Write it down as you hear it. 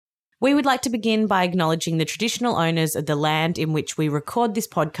We would like to begin by acknowledging the traditional owners of the land in which we record this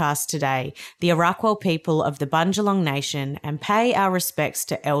podcast today, the Arakwal people of the Bundjalung Nation, and pay our respects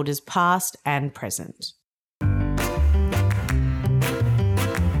to elders past and present.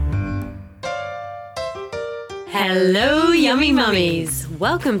 Hello, yummy mummies.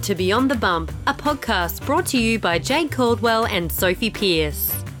 Welcome to Beyond the Bump, a podcast brought to you by Jade Caldwell and Sophie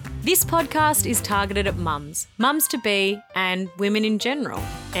Pearce. This podcast is targeted at mums, mums-to-be, and women in general.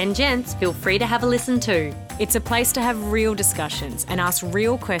 And gents, feel free to have a listen too. It's a place to have real discussions and ask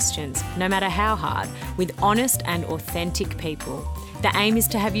real questions, no matter how hard, with honest and authentic people. The aim is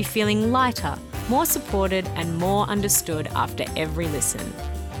to have you feeling lighter, more supported, and more understood after every listen.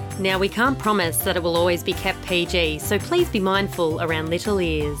 Now, we can't promise that it will always be kept PG, so please be mindful around little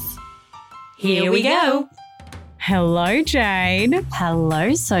ears. Here we go. Hello, Jade.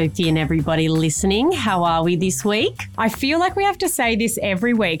 Hello, Sophie and everybody listening. How are we this week? I feel like we have to say this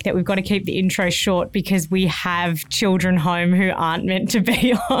every week, that we've got to keep the intro short because we have children home who aren't meant to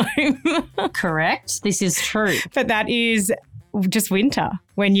be home. Correct. This is true. But that is just winter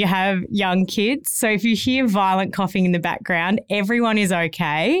when you have young kids. So if you hear violent coughing in the background, everyone is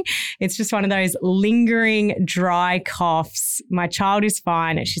okay. It's just one of those lingering dry coughs. My child is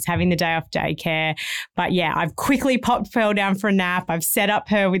fine. She's having the day off daycare. But yeah, I've quickly popped Pearl down for a nap. I've set up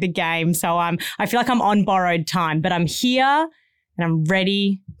her with a game. So I feel like I'm on borrowed time, but I'm here and I'm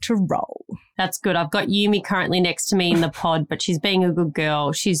ready to roll. That's good. I've got Yumi currently next to me in the pod, but she's being a good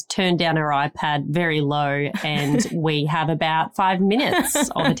girl. She's turned down her iPad very low and we have about 5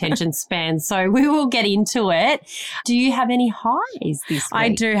 minutes of attention span. So we will get into it. Do you have any highs this week? I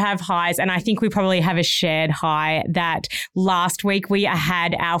do have highs, and I think we probably have a shared high that last week we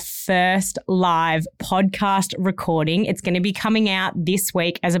had our first live podcast recording. It's going to be coming out this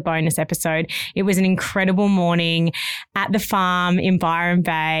week as a bonus episode. It was an incredible morning at the farm in Byron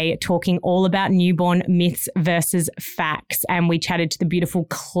Bay, talking all about newborn myths versus facts. And we chatted to the beautiful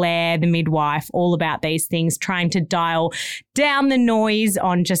Claire, the midwife, all about these things, trying to dial down the noise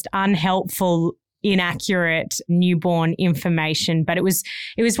on just unhelpful, inaccurate newborn information. But it was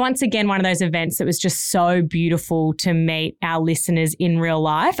once again one of those events that was just so beautiful to meet our listeners in real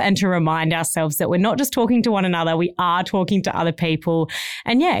life and to remind ourselves that we're not just talking to one another, we are talking to other people.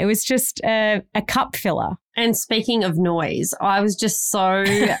 And yeah, it was just a cup filler. And speaking of noise, I was just so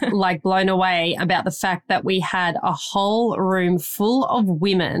blown away about the fact that we had a whole room full of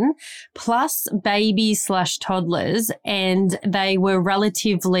women plus babies/toddlers, and they were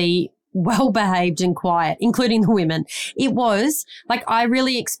relatively well-behaved and quiet, including the women. It was I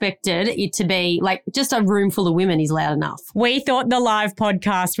really expected it to be just a room full of women is loud enough. We thought the live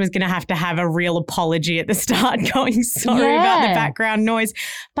podcast was going to have a real apology at the start going, sorry about the background noise.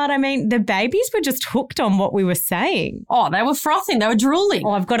 But I mean, the babies were just hooked on what we were saying. Oh, they were frothing. They were drooling. Oh,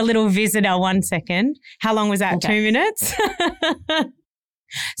 I've got a little visitor. 1 second. How long was that? Okay. 2 minutes?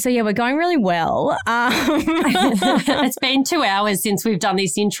 So, yeah, we're going really well. It's been 2 hours since we've done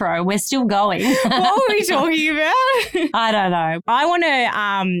this intro. We're still going. What were we talking about? I don't know. I want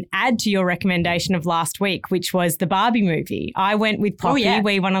to add to your recommendation of last week, which was the Barbie movie. I went with Poppy. Oh, yeah.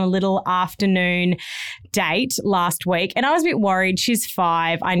 We went on a little afternoon date last week, and I was a bit worried. She's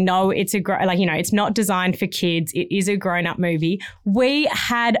 5. I know it's it's not designed for kids. It is a grown-up movie. We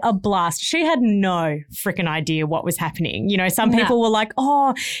had a blast. She had no freaking idea what was happening. Some people were like, oh,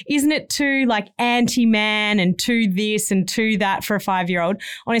 isn't it too anti-man and too this and too that for a 5-year-old?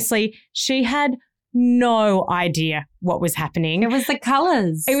 Honestly, she had no idea what was happening. It was the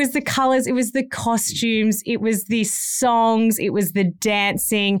colours. It was the colours. It was the costumes. It was the songs. It was the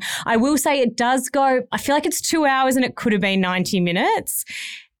dancing. I will say it does go, I feel like it's 2 hours and it could have been 90 minutes.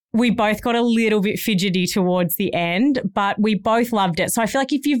 We both got a little bit fidgety towards the end, but we both loved it. So I feel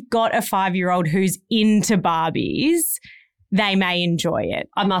like if you've got a 5-year-old who's into Barbies, they may enjoy it.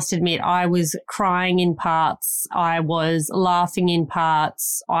 I must admit, I was crying in parts. I was laughing in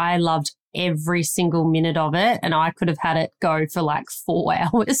parts. I loved every single minute of it, and I could have had it go for 4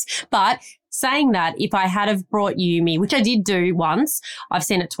 hours. But saying that, if I had have brought Yumi, which I did do once, I've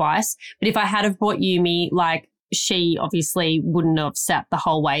seen it twice, but if I had have brought Yumi, she obviously wouldn't have sat the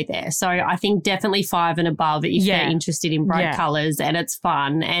whole way there. So I think definitely 5 and above if they're interested in bright colours and it's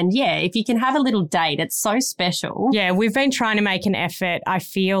fun. And yeah, if you can have a little date, it's so special. Yeah, we've been trying to make an effort. I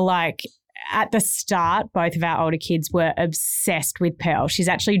feel like at the start, both of our older kids were obsessed with Pearl. She's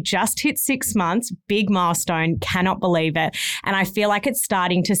actually just hit 6 months, big milestone, cannot believe it. And I feel like it's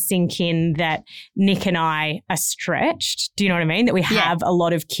starting to sink in that Nick and I are stretched. Do you know what I mean? That we have a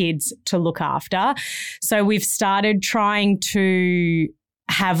lot of kids to look after. So we've started trying to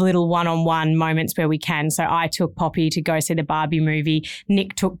have little one-on-one moments where we can. So I took Poppy to go see the Barbie movie.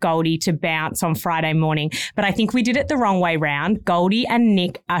 Nick took Goldie to bounce on Friday morning. But I think we did it the wrong way round. Goldie and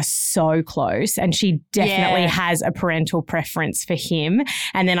Nick are so close, and she definitely has a parental preference for him.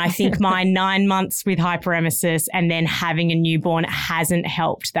 And then I think my 9 months with hyperemesis and then having a newborn hasn't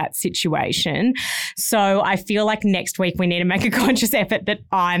helped that situation. So I feel like next week we need to make a conscious effort that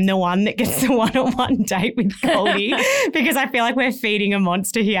I'm the one that gets the one-on-one date with Goldie because I feel like we're feeding a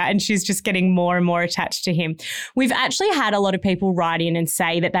monster here and she's just getting more and more attached to him. We've actually had a lot of people write in and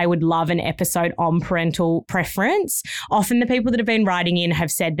say that they would love an episode on parental preference. Often the people that have been writing in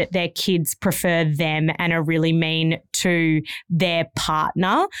have said that their kids prefer them and are really mean to their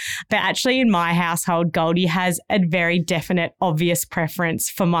partner. But actually in my household, Goldie has a very definite, obvious preference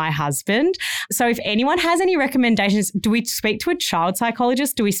for my husband. So if anyone has any recommendations, do we speak to a child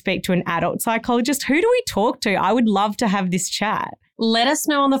psychologist? Do we speak to an adult psychologist? Who do we talk to? I would love to have this chat. Let us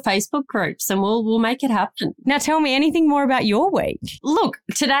know on the Facebook groups and we'll make it happen. Now tell me anything more about your week. Look,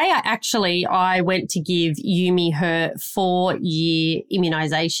 today I went to give Yumi her 4-year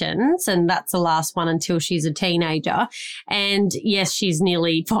immunisations, and that's the last one until she's a teenager. And yes, she's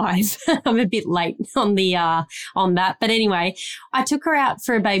nearly 5. I'm a bit late on that. But anyway, I took her out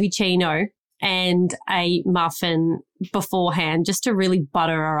for a baby chino and a muffin beforehand just to really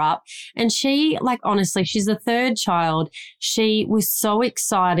butter her up. And she, honestly, she's the third child. She was so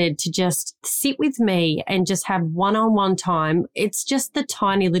excited to just sit with me and just have one-on-one time. It's just the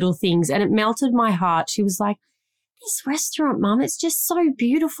tiny little things, and it melted my heart. She was like, "This restaurant, Mum, it's just so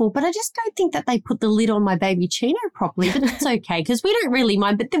beautiful, but I just don't think that they put the lid on my baby chino properly, but it's okay because we don't really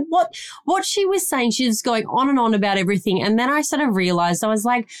mind." But then what she was saying, she was going on and on about everything. And then I sort of realized, I was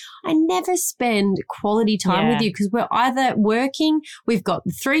like, I never spend quality time with you because we're either working, we've got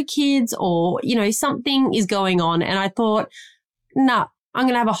 3 kids, or, something is going on. And I thought, nah, I'm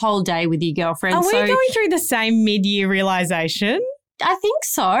going to have a whole day with you, girlfriend. Are we going through the same mid-year realization? I think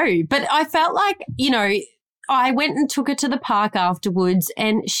so. But I felt like, I went and took her to the park afterwards,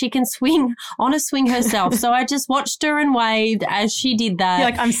 and she can swing on a swing herself. So I just watched her and waved as she did that. You're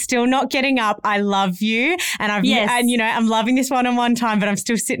like, I'm still not getting up. I love you. And I'm loving this one-on-one time, but I'm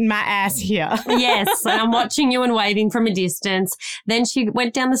still sitting my ass here. Yes. And I'm watching you and waving from a distance. Then she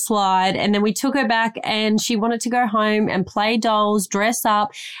went down the slide, and then we took her back, and she wanted to go home and play dolls, dress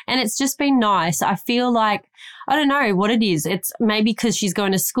up. And it's just been nice. I feel like, I don't know what it is. It's maybe because she's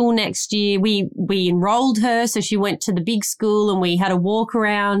going to school next year. We enrolled her, so she went to the big school and we had a walk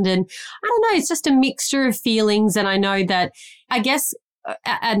around, and I don't know, it's just a mixture of feelings. And I know that, I guess,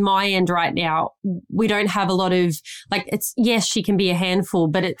 at my end right now, we don't have a lot of, yes, she can be a handful,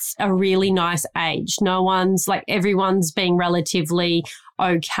 but it's a really nice age. Everyone's being relatively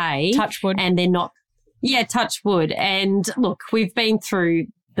okay. Touch wood. And they're not, touch wood. And look, we've been through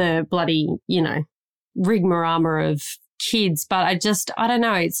the bloody, rigmarama of kids, but I don't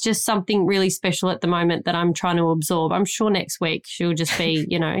know. It's just something really special at the moment that I'm trying to absorb. I'm sure next week she'll just be,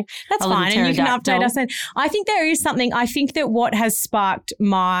 that's fine, and you can update us. And I think there is something. I think that what has sparked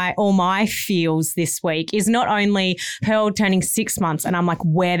my feels this week is not only Pearl turning 6 months, and I'm like,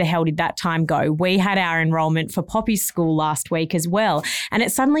 where the hell did that time go? We had our enrollment for Poppy's school last week as well, and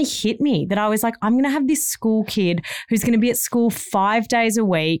it suddenly hit me that I was like, I'm going to have this school kid who's going to be at school 5 days a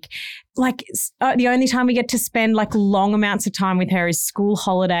week. The only time we get to spend long amounts of time with her is school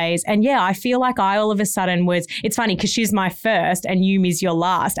holidays. And I feel like I all of a sudden it's funny because she's my first and Yumi's your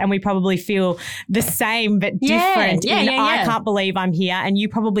last, and we probably feel the same but different. I can't believe I'm here and you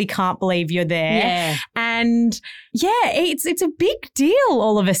probably can't believe you're there. Yeah. And it's a big deal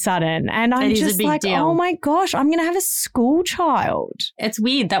all of a sudden. And I'm just like, deal. Oh my gosh, I'm going to have a school child. It's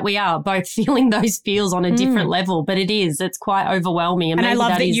weird that we are both feeling those feels on a different level, but it's quite overwhelming. And I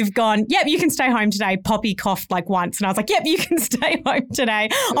love that you've gone, yep, you can stay home today. Poppy coughed once and I was like, yep, you can stay home today.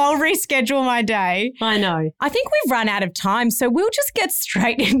 I'll reschedule my day. I know. I think we've run out of time, so we'll just get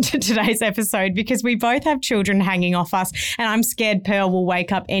straight into today's episode because we both have children hanging off us and I'm scared Pearl will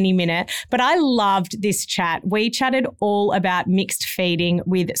wake up any minute. But I loved this chat. We chatted all about mixed feeding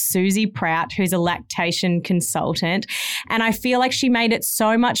with Susie Prout, who's a lactation consultant. And I feel like she made it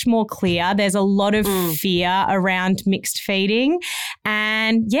so much more clear. There's a lot of fear around mixed feeding.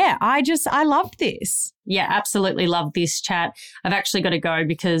 And I loved this. Yeah, absolutely love this chat. I've actually got to go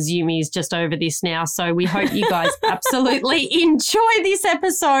because Yumi's just over this now. So we hope you guys absolutely enjoy this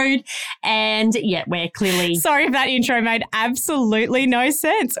episode. And we're clearly... Sorry if that intro made absolutely no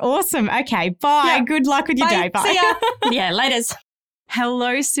sense. Awesome. Okay, bye. Yeah. Good luck with your day. Bye. See ya. Yeah, laters.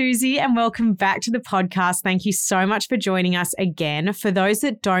 Hello, Susie, and welcome back to the podcast. Thank you so much for joining us again. For those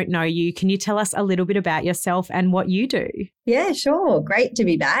that don't know you, can you tell us a little bit about yourself and what you do? Yeah, sure. Great to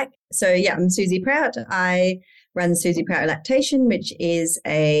be back. So yeah, I'm Susie Prout. I run Susie Prout Lactation, which is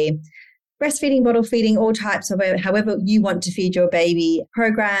a breastfeeding, bottle feeding, all types of however you want to feed your baby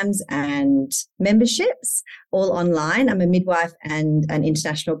programs and memberships, all online. I'm a midwife and an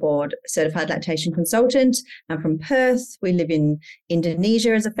international board certified lactation consultant. I'm from Perth. We live in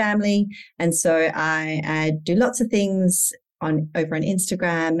Indonesia as a family. And so I do lots of things over on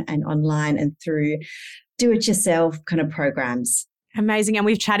Instagram and online and through do-it-yourself kind of programs. Amazing. And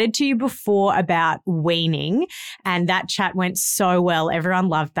we've chatted to you before about weaning, and that chat went so well. Everyone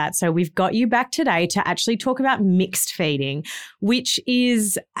loved that. So we've got you back today to actually talk about mixed feeding, which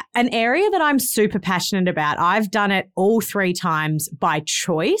is an area that I'm super passionate about. I've done it all 3 times by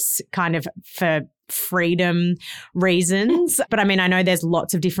choice, kind of for freedom reasons. But I mean, I know there's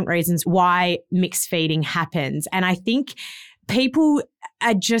lots of different reasons why mixed feeding happens. And I think people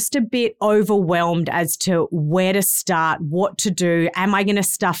are just a bit overwhelmed as to where to start, what to do. Am I going to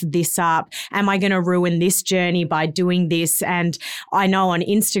stuff this up? Am I going to ruin this journey by doing this? And I know on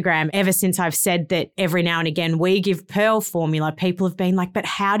Instagram, ever since I've said that every now and again we give Pearl formula, people have been like, but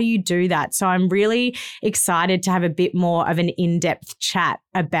how do you do that? So I'm really excited to have a bit more of an in-depth chat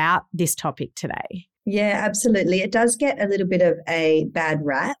about this topic today. Yeah, absolutely. It does get a little bit of a bad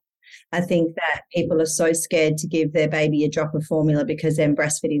rap. I think that people are so scared to give their baby a drop of formula because then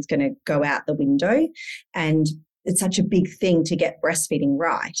breastfeeding is going to go out the window. And it's such a big thing to get breastfeeding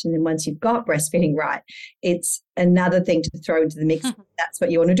right. And then once you've got breastfeeding right, it's another thing to throw into the mix. That's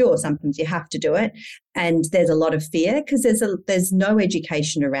what you want to do, or sometimes you have to do it. And there's a lot of fear because there's no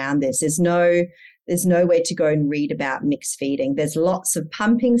education around this. There's nowhere to go and read about mixed feeding. There's lots of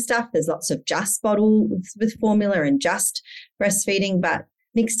pumping stuff. There's lots of just bottle with formula and just breastfeeding, but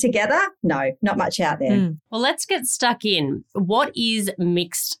mixed together? No, not much out there. Well, let's get stuck in. What is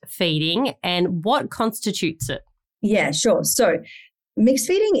mixed feeding and what constitutes it? Yeah, sure. So mixed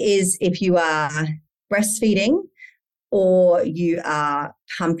feeding is if you are breastfeeding or you are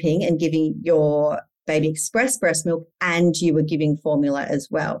pumping and giving your baby express breast milk and you were giving formula as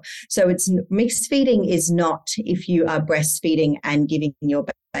well. So it's mixed feeding is not if you are breastfeeding and giving your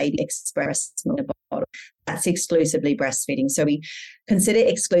baby express milk in a bottle. That's exclusively breastfeeding. So we consider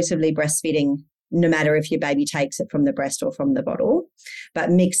exclusively breastfeeding no matter if your baby takes it from the breast or from the bottle. But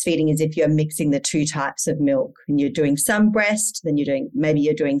mixed feeding is if you're mixing the 2 types of milk and you're doing some breast, then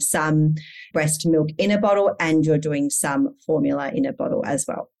you're doing some breast milk in a bottle and you're doing some formula in a bottle as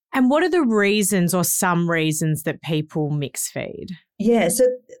well. And what are the reasons or some reasons that people mix feed? Yeah, so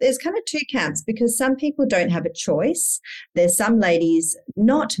there's kind of 2 camps because some people don't have a choice. There's some ladies,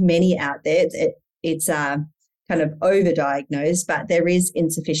 not many out there, it's kind of overdiagnosed, but there is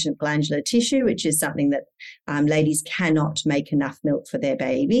insufficient glandular tissue, which is something that ladies cannot make enough milk for their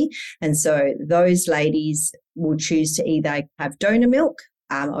baby. And so those ladies will choose to either have donor milk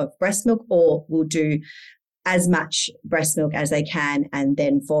of breast milk or will do as much breast milk as they can and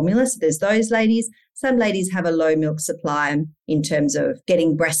then formula. So there's those ladies. Some ladies have a low milk supply in terms of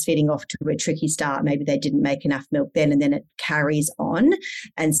getting breastfeeding off to a tricky start. Maybe they didn't make enough milk then and then it carries on.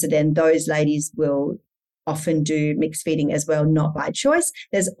 And so then those ladies will often do mixed feeding as well, not by choice.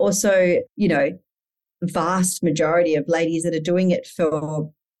 There's also, vast majority of ladies that are doing it for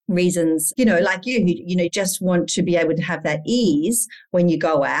reasons, like you just want to be able to have that ease when you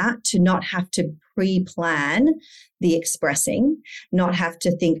go out, to not have to pre-plan the expressing, not have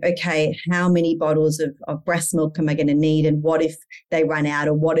to think, okay, how many bottles of breast milk am I going to need? And what if they run out,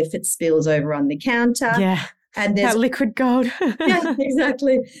 or what if it spills over on the counter? Yeah. And there's that liquid gold. Yeah,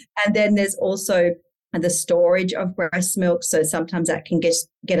 exactly. And then there's also the storage of breast milk. So sometimes that can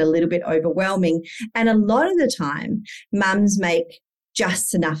get a little bit overwhelming. And a lot of the time, mums make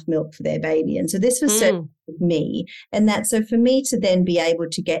just enough milk for their baby. And so this was certainly with me. And that, so for me to then be able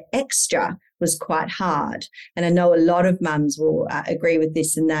to get extra was quite hard. And I know a lot of mums will agree with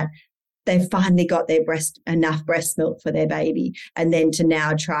this, in that they finally got their enough breast milk for their baby. And then to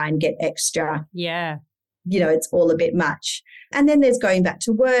now try and get extra. Yeah. It's all a bit much. And then there's going back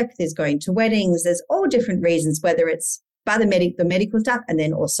to work, there's going to weddings, there's all different reasons, whether it's by the medical stuff and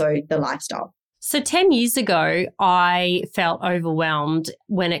then also the lifestyle. So 10 years ago, I felt overwhelmed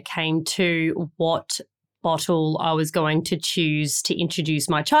when it came to what bottle I was going to choose to introduce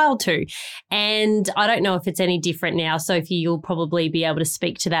my child to. And I don't know if it's any different now. Sophie, you'll probably be able to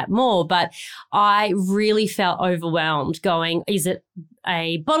speak to that more. But I really felt overwhelmed going, is it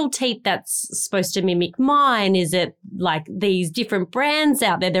a bottle teat that's supposed to mimic mine? Is it like these different brands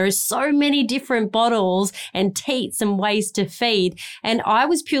out there? There are so many different bottles and teats and ways to feed. And I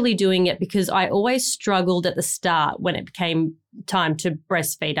was purely doing it because I always struggled at the start when it became time to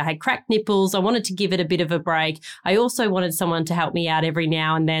breastfeed. I had cracked nipples. I wanted to give it a bit of a break. I also wanted someone to help me out every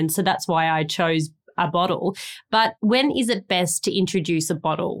now and then. So that's why I chose a bottle. But when is it best to introduce a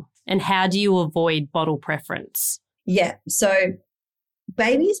bottle? And how do you avoid bottle preference? Yeah. So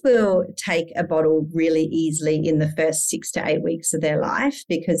babies will take a bottle really easily in the first 6 to 8 weeks of their life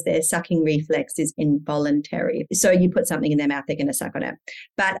because their sucking reflex is involuntary. So you put something in their mouth, they're going to suck on it.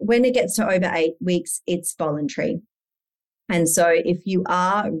 But when it gets to over 8 weeks, it's voluntary. And so if you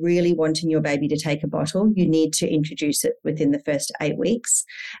are really wanting your baby to take a bottle, you need to introduce it within the first 8 weeks.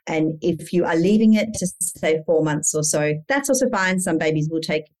 And if you are leaving it to say 4 months or so, that's also fine. Some babies will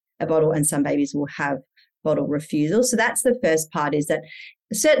take a bottle and some babies will have bottle refusal. So that's the first part, is that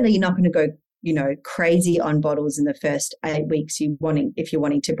certainly you're not going to go, crazy on bottles in the first 8 weeks if you're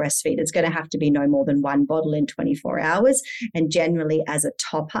wanting to breastfeed. It's going to have to be no more than 1 bottle in 24 hours, and generally as a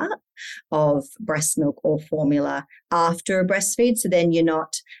top up of breast milk or formula after a breastfeed. So then you're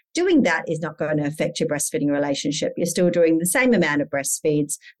not doing that is not going to affect your breastfeeding relationship. You're still doing the same amount of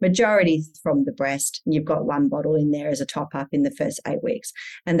breastfeeds, majority from the breast, and you've got 1 bottle in there as a top up in the first 8 weeks.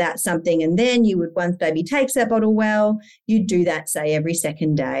 And that's something. And then you would, once baby takes that bottle well, you do that, say, every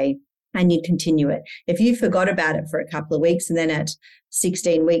second day, and you continue it. If you forgot about it for a couple of weeks and then at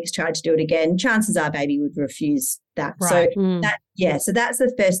 16 weeks tried to do it again, chances are baby would refuse that. Right. So that's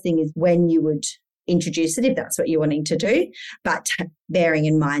the first thing, is when you would introduce it, if that's what you're wanting to do, but bearing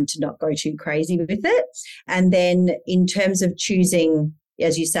in mind to not go too crazy with it. And then in terms of choosing,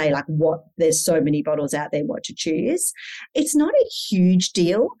 as you say, there's so many bottles out there, what to choose. It's not a huge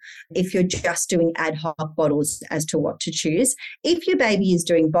deal if you're just doing ad hoc bottles as to what to choose. If your baby is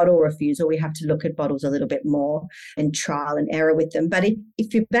doing bottle refusal, we have to look at bottles a little bit more and trial and error with them. But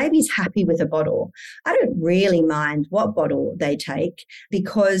if your baby's happy with a bottle, I don't really mind what bottle they take,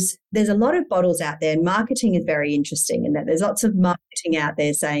 because there's a lot of bottles out there, and marketing is very interesting in that there's lots of marketing out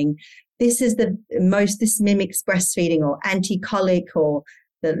there saying, this mimics breastfeeding, or anti-colic, or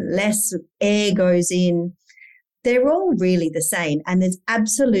the less air goes in. They're all really the same. And there's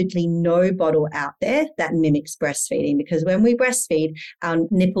absolutely no bottle out there that mimics breastfeeding, because when we breastfeed, our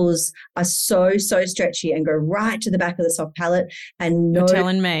nipples are so stretchy and go right to the back of the soft palate. And You're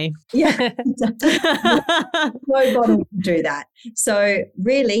telling me. Yeah. No bottle will do that. So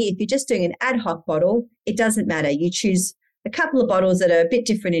really, if you're just doing an ad hoc bottle, it doesn't matter. You choose a couple of bottles that are a bit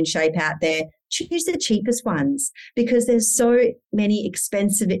different in shape out there. Choose the cheapest ones, because there's so many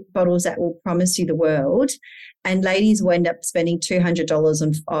expensive bottles that will promise you the world, and ladies will end up spending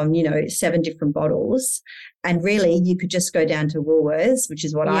 $200 on 7 different bottles. And really, you could just go down to Woolworths, which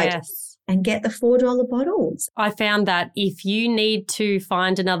is what I do, and get the $4 bottles. I found that if you need to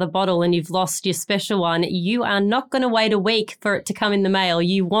find another bottle and you've lost your special one, you are not going to wait a week for it to come in the mail.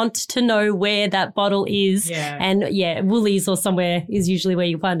 You want to know where that bottle is. Yeah. And Woolies or somewhere is usually where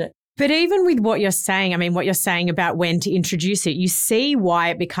you find it. But even with what you're saying, what you're saying about when to introduce it, you see why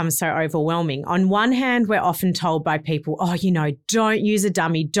it becomes so overwhelming. On one hand, we're often told by people, don't use a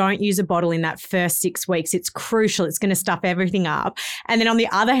dummy, don't use a bottle in that first 6 weeks. It's crucial. It's going to stuff everything up. And then on the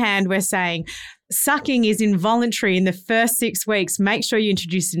other hand, we're saying sucking is involuntary in the first 6 weeks. Make sure you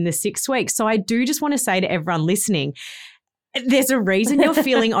introduce it in the 6 weeks. So I do just want to say to everyone listening, there's a reason you're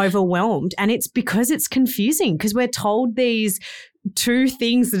feeling overwhelmed, and it's because it's confusing, because we're told these two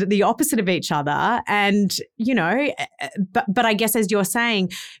things that are the opposite of each other. And, but I guess, as you're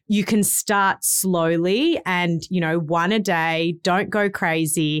saying, you can start slowly and, 1 a day, don't go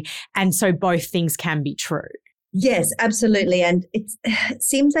crazy. And so both things can be true. Yes, absolutely. And it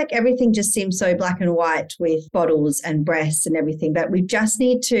seems like everything just seems so black and white with bottles and breasts and everything, but we just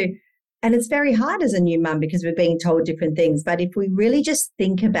need to. And it's very hard as a new mum because we're being told different things. But if we really just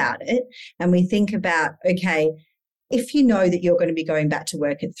think about it, and we think about, okay, if you know that you're going to be going back to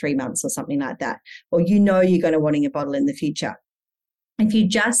work at 3 months or something like that, or you're going to wanting a bottle in the future, if you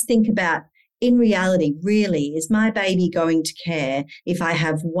just think about, in reality, really, is my baby going to care if I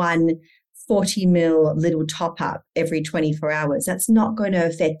have one 40 ml little top up every 24 hours? That's not going to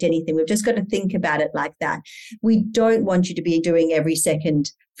affect anything. We've just got to think about it like that. We don't want you to be doing every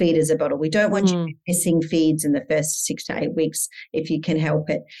second feed as a bottle. We don't want you to be missing feeds in the first 6 to 8 weeks if you can help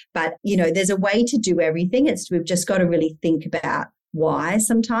it. But, there's a way to do everything. We've just got to really think about why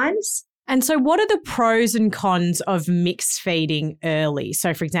sometimes. And so what are the pros and cons of mixed feeding early?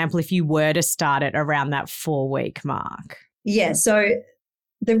 So, for example, if you were to start it around that 4-week mark. Yeah, so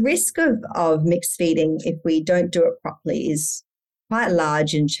the risk of mixed feeding, if we don't do it properly, is quite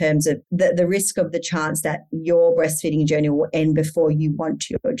large in terms of the risk of the chance that your breastfeeding journey will end before you want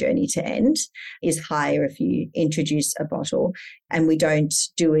your journey to end is higher if you introduce a bottle, and we don't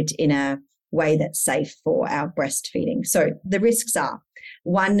do it in a way that's safe for our breastfeeding. So the risks are,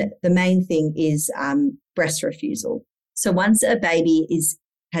 one, the main thing is breast refusal. So once a baby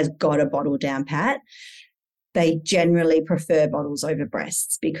has got a bottle down pat, they generally prefer bottles over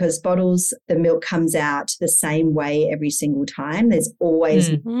breasts, because bottles, the milk comes out the same way every single time. There's always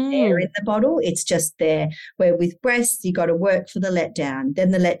air in the bottle. It's just there. Where with breasts, you got to work for the letdown.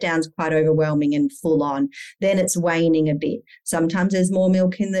 Then the letdown's quite overwhelming and full on. Then it's waning a bit. Sometimes there's more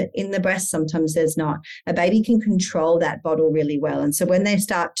milk in the breast, sometimes there's not. A baby can control that bottle really well. And so when they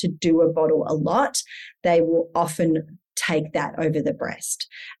start to do a bottle a lot, they will often take that over the breast.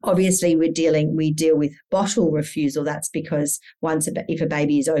 Obviously, we deal with bottle refusal. That's because if a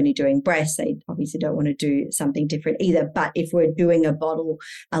baby is only doing breast, they obviously don't want to do something different either. But if we're doing a bottle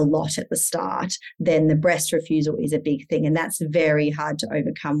a lot at the start, then the breast refusal is a big thing, and that's very hard to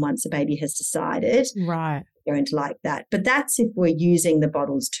overcome once a baby has decided right going to like that. But that's if we're using the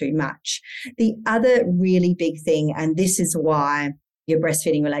bottles too much. The other really big thing, and this is why your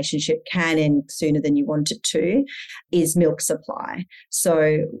breastfeeding relationship can end sooner than you want it to, is milk supply.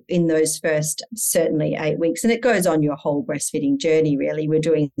 So in those first certainly 8 weeks, and it goes on your whole breastfeeding journey really, we're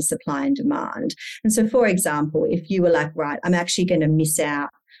doing supply and demand. And so for example, if you were like, right, I'm actually going to miss out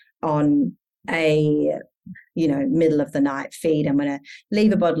on a middle of the night feed, I'm going to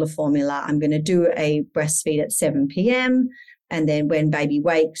leave a bottle of formula, I'm going to do a breastfeed at 7 p.m. and then when baby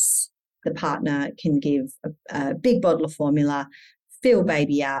wakes, the partner can give a big bottle of formula, fill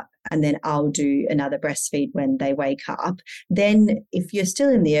baby up, and then I'll do another breastfeed when they wake up. Then if you're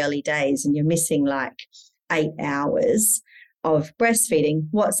still in the early days and you're missing like 8 hours of breastfeeding,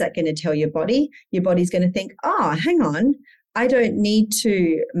 what's that going to tell your body? Your body's going to think, oh, hang on, I don't need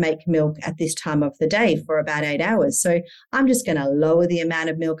to make milk at this time of the day for about 8 hours. So I'm just going to lower the amount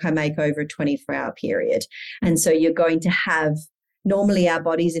of milk I make over a 24-hour period. And so you're going to have, normally our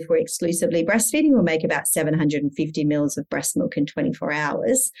bodies, if we're exclusively breastfeeding, will make about 750 mils of breast milk in 24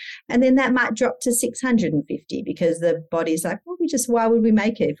 hours. And then that might drop to 650 because the body's like, well, why would we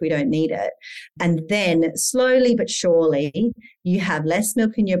make it if we don't need it? And then slowly but surely, you have less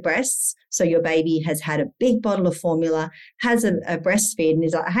milk in your breasts. So your baby has had a big bottle of formula, has a breastfeed, and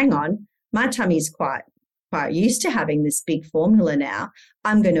is like, hang on, my tummy's quite used to having this big formula now.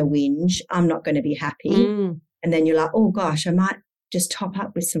 I'm going to whinge. I'm not going to be happy. And then you're like, oh gosh, I might just top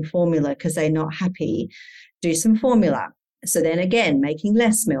up with some formula because they're not happy. Do some formula. So then again, making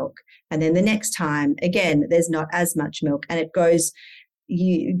less milk. And then the next time, again, there's not as much milk. And it goes,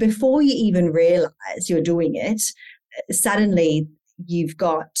 before you even realize you're doing it, suddenly you've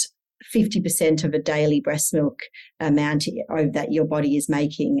got 50% of a daily breast milk amount that your body is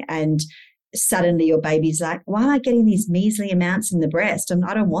making. And suddenly your baby's like, why am I getting these measly amounts in the breast?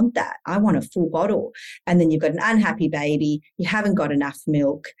 I don't want that. I want a full bottle. And then you've got an unhappy baby. You haven't got enough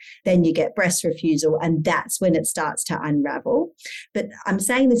milk. Then you get breast refusal. And that's when it starts to unravel. But I'm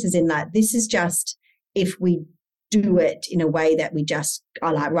saying this is just if we do it in a way that we just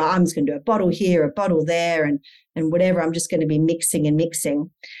are like, right, I'm just going to do a bottle here, a bottle there, and whatever. I'm just going to be mixing and mixing.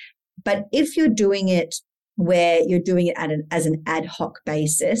 But if you're doing it where you're doing it as an ad hoc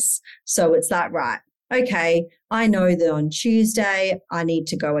basis. So it's like, right, okay, I know that on Tuesday I need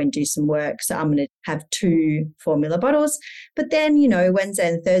to go and do some work. So I'm going to have 2 formula bottles. But then, Wednesday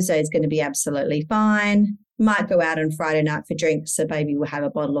and Thursday is going to be absolutely fine. Might go out on Friday night for drinks. So baby will have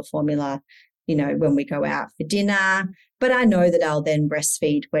a bottle of formula, when we go out for dinner. But I know that I'll then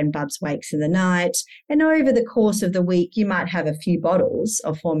breastfeed when Bubs wakes in the night. And over the course of the week, you might have a few bottles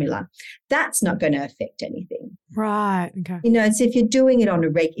of formula. That's not going to affect anything. Right. Okay. So if you're doing it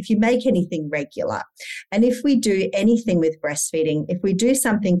if you make anything regular, and if we do anything with breastfeeding, if we do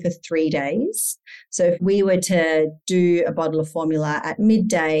something for 3 days, so if we were to do a bottle of formula at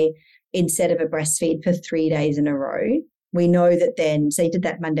midday instead of a breastfeed for 3 days in a row, we know that then, say you did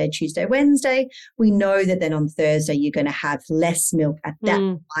that Monday, Tuesday, Wednesday, we know that then on Thursday you're going to have less milk at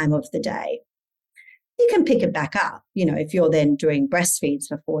that time of the day. You can pick it back up. If you're then doing breastfeeds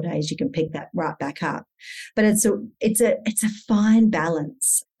for 4 days, you can pick that right back up. But it's a fine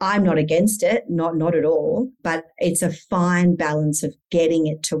balance. I'm not against it, not at all, but it's a fine balance of getting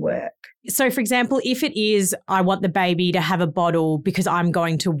it to work. So, for example, if it is, I want the baby to have a bottle because I'm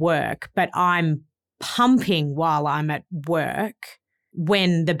going to work, but I'm pumping while I'm at work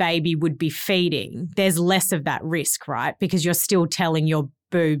when the baby would be feeding, there's less of that risk, right? Because you're still telling your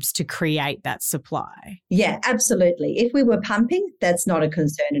boobs to create that supply. Yeah, absolutely. If we were pumping, that's not a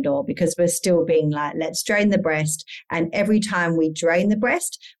concern at all, because we're still being like, let's drain the breast. And every time we drain the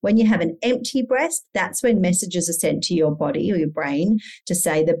breast, when you have an empty breast, that's when messages are sent to your body or your brain to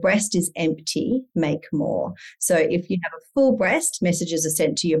say the breast is empty, make more. So if you have a full breast, messages are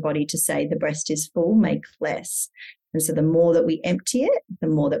sent to your body to say the breast is full, make less. And so the more that we empty it, the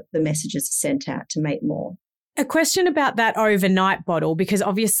more that the messages are sent out to make more. A question about that overnight bottle, because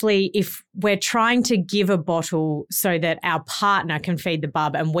obviously if we're trying to give a bottle so that our partner can feed the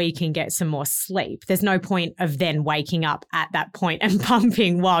bub and we can get some more sleep, there's no point of then waking up at that point and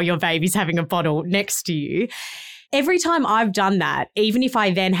pumping while your baby's having a bottle next to you. Every time I've done that, even if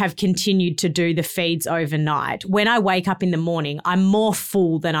I then have continued to do the feeds overnight, when I wake up in the morning, I'm more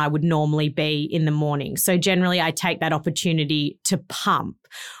full than I would normally be in the morning. So generally I take that opportunity to pump.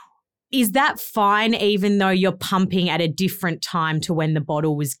 Is that fine even though you're pumping at a different time to when the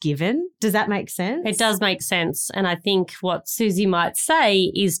bottle was given? Does that make sense? It does make sense. And I think what Susie might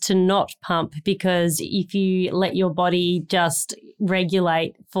say is to not pump, because if you let your body just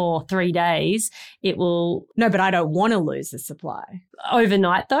regulate for 3 days, it will... No, but I don't want to lose the supply.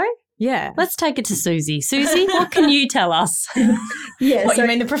 Overnight though? Yeah. Let's take it to Susie. Susie, what can you tell us? Yeah, what, you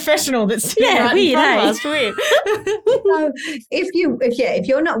mean the professional that's sitting right in front of us? Weird. So if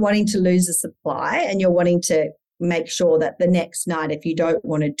you're not wanting to lose the supply and you're wanting to make sure that the next night, if you don't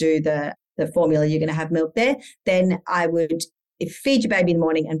want to do the formula, you're going to have milk there, then I would feed your baby in the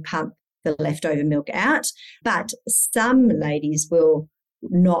morning and pump the leftover milk out. But some ladies will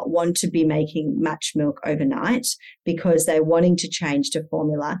not want to be making much milk overnight because they're wanting to change to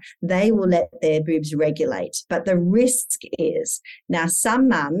formula. They will let their boobs regulate. But the risk is, now some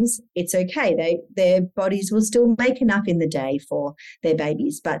mums, it's okay. Their bodies will still make enough in the day for their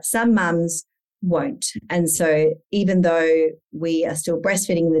babies, but some mums won't. And so even though we are still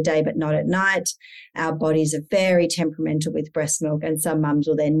breastfeeding in the day but not at night, our bodies are very temperamental with breast milk, and some mums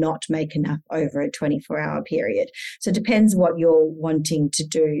will then not make enough over a 24-hour period. So it depends what you're wanting to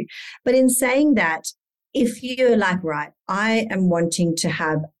do. But in saying that, if you're like, right, I am wanting to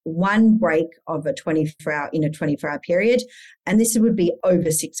have one break of a 24-hour period, and this would be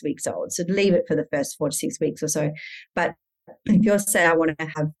over 6 weeks old, so leave it for the first 4 to 6 weeks or so. But if you're saying I want to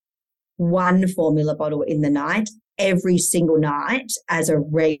have one formula bottle in the night, every single night as a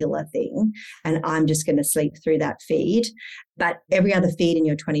regular thing, and I'm just going to sleep through that feed, but every other feed in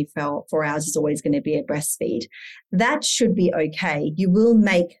your 24 hours is always going to be a breastfeed, that should be okay. You will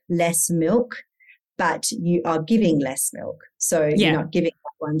make less milk, but you are giving less milk. So you're not giving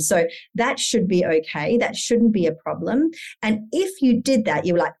that one. So that should be okay. That shouldn't be a problem. And if you did that,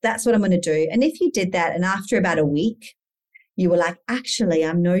 you were like, that's what I'm going to do. And if you did that, and after about a week, you were like, actually,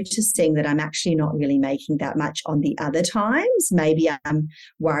 I'm noticing that I'm actually not really making that much on the other times. Maybe I'm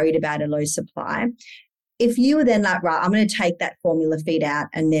worried about a low supply. If you were then like, right, I'm going to take that formula feed out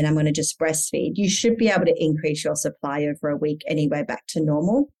and then I'm going to just breastfeed, you should be able to increase your supply over a week anyway back to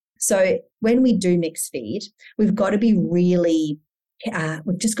normal. So when we do mixed feed, we've got to be really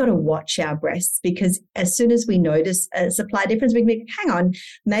we've just got to watch our breasts, because as soon as we notice a supply difference, we can be, hang on,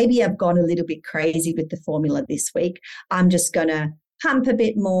 maybe I've gone a little bit crazy with the formula this week. I'm just going to pump a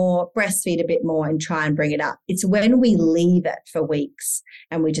bit more, breastfeed a bit more and try and bring it up. It's when we leave it for weeks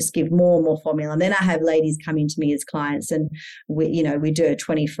and we just give more and more formula. And then I have ladies coming to me as clients and we do a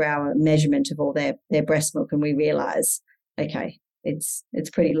 24-hour measurement of all their breast milk and we realize, okay, it's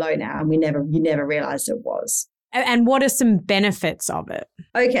pretty low now, and you never realized it was. And what are some benefits of it?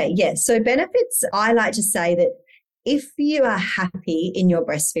 Okay, yes. So benefits, I like to say that if you are happy in your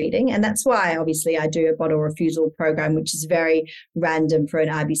breastfeeding, and that's why obviously I do a bottle refusal program, which is very random for an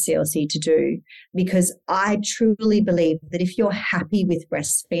IBCLC to do, because I truly believe that if you're happy with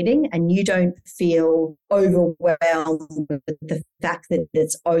breastfeeding and you don't feel overwhelmed with the fact that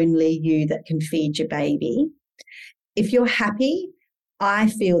it's only you that can feed your baby, if you're happy, I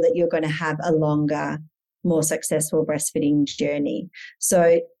feel that you're going to have a longer, more successful breastfeeding journey.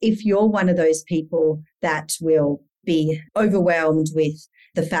 So if you're one of those people that will be overwhelmed with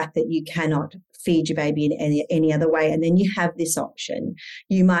the fact that you cannot feed your baby in any other way, and then you have this option,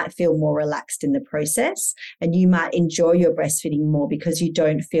 you might feel more relaxed in the process and you might enjoy your breastfeeding more because you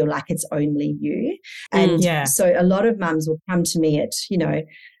don't feel like it's only you. And so a lot of mums will come to me at,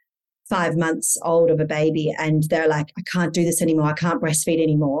 5 months old of a baby and they're like, I can't do this anymore. I can't breastfeed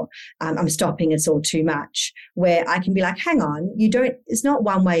anymore. I'm stopping. It's all too much. Where I can be like, hang on, it's not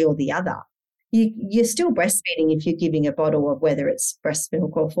one way or the other. you're still breastfeeding if you're giving a bottle of whether it's breast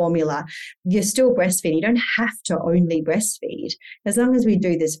milk or formula. You're still breastfeeding. You don't have to only breastfeed. As long as we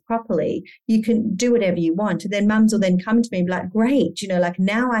do this properly, you can do whatever you want. And then mums will then come to me and be like, great, like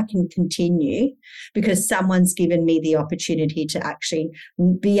now I can continue because someone's given me the opportunity to actually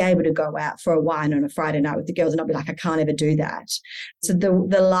be able to go out for a wine on a Friday night with the girls and not be like, I can't ever do that. So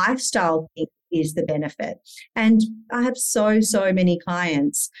the lifestyle thing is the benefit. And I have so many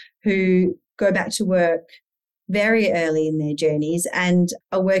clients who go back to work very early in their journeys and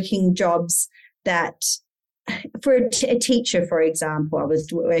are working jobs that, for a teacher, for example, I was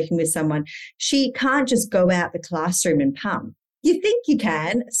working with someone, she can't just go out the classroom and pump. You think you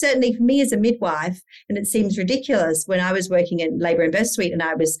can. Certainly for me as a midwife, and it seems ridiculous when I was working in labour and birth suite and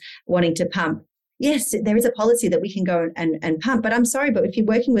I was wanting to pump. Yes, there is a policy that we can go and pump, but I'm sorry, but if you're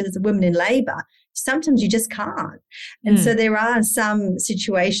working with a woman in labour, sometimes you just can't. And so there are some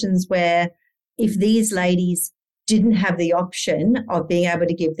situations where if these ladies didn't have the option of being able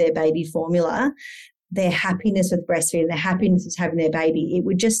to give their baby formula, their happiness with breastfeeding, their happiness with having their baby,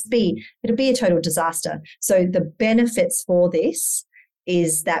 it'll be a total disaster. So the benefits for this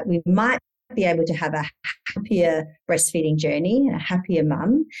is that we might be able to have a happier breastfeeding journey, a happier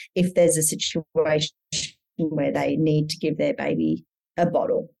mum, if there's a situation where they need to give their baby a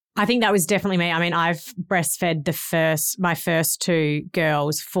bottle. I think that was definitely me. I mean, I've breastfed my first two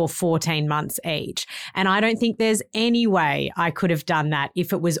girls for 14 months each. And I don't think there's any way I could have done that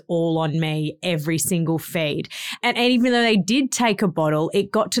if it was all on me every single feed. And even though they did take a bottle, it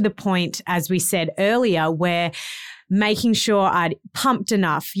got to the point, as we said earlier, where making sure I'd pumped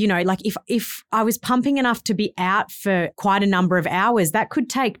enough, like if I was pumping enough to be out for quite a number of hours, that could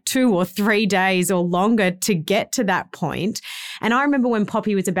take 2 or 3 days or longer to get to that point. And I remember when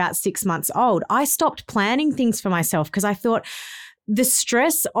Poppy was about 6 months old, I stopped planning things for myself because I thought the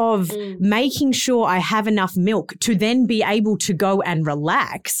stress of making sure I have enough milk to then be able to go and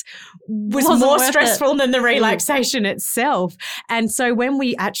relax was more stressful than the relaxation itself. And so when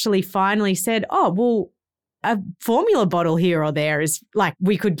we actually finally said, oh, well, a formula bottle here or there is like,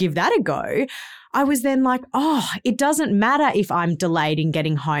 we could give that a go. I was then like, oh, it doesn't matter if I'm delayed in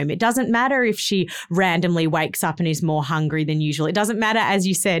getting home. It doesn't matter if she randomly wakes up and is more hungry than usual. It doesn't matter, as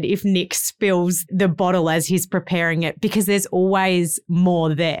you said, if Nick spills the bottle as he's preparing it, because there's always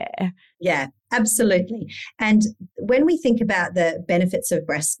more there. Yeah, absolutely. And when we think about the benefits of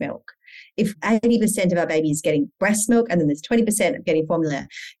breast milk, if 80% of our baby is getting breast milk and then there's 20% of getting formula,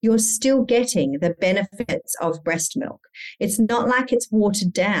 you're still getting the benefits of breast milk. It's not like it's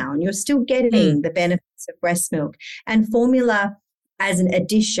watered down. You're still getting the benefits of breast milk. And formula as an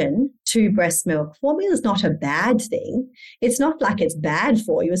addition to breast milk, formula is not a bad thing. It's not like it's bad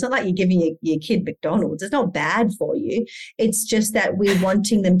for you. It's not like you're giving your kid McDonald's. It's not bad for you. It's just that we're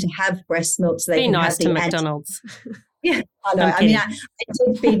wanting them to have breast milk so they can nice have the to McDonald's. Yeah, I know. I mean, I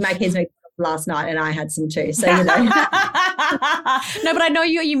did feed my kids last night and I had some too. So, No, but I know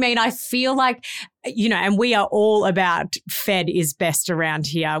what you mean. I feel like, and we are all about fed is best around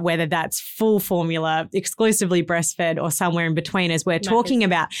here, whether that's full formula, exclusively breastfed or somewhere in between as we're talking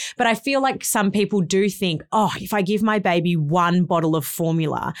about. But I feel like some people do think, oh, if I give my baby one bottle of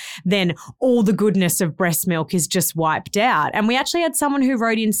formula, then all the goodness of breast milk is just wiped out. And we actually had someone who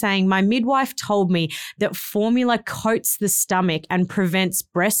wrote in saying, my midwife told me that formula coats the stomach and prevents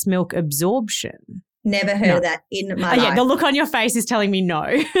breast milk absorption. Never heard of that in my life. Yeah, the look on your face is telling me no.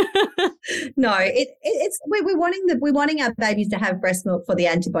 No, it's we're wanting our babies to have breast milk for the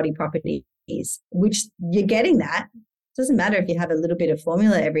antibody properties, which you're getting that. It doesn't matter if you have a little bit of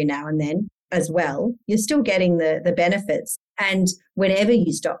formula every now and then as well. You're still getting the benefits. And whenever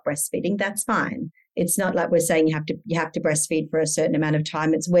you stop breastfeeding, that's fine. It's not like we're saying you have to breastfeed for a certain amount of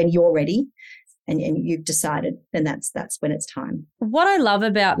time. It's when you're ready. And you've decided, then that's when it's time. What I love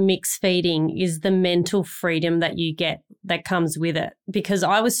about mixed feeding is the mental freedom that you get that comes with it. Because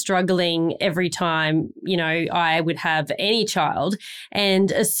I was struggling every time, I would have any child.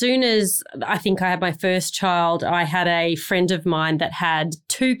 And as soon as I think I had my first child, I had a friend of mine that had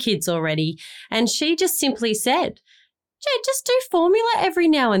 2 kids already. And she just simply said, Jay, just do formula every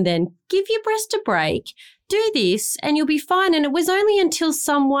now and then. Give your breast a break. Do this and you'll be fine. And it was only until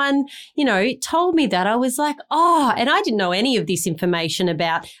someone, told me that I was like, oh, and I didn't know any of this information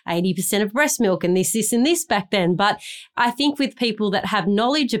about 80% of breast milk and this and this back then. But I think with people that have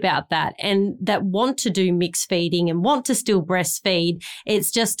knowledge about that and that want to do mixed feeding and want to still breastfeed,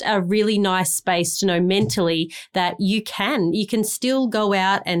 it's just a really nice space to know mentally that you can still go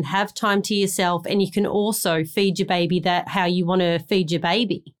out and have time to yourself, and you can also feed your baby how you want to feed your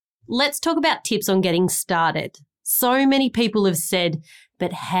baby. Let's talk about tips on getting started. So many people have said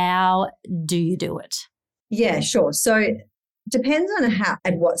but how do you do it? Yeah, sure. So depends on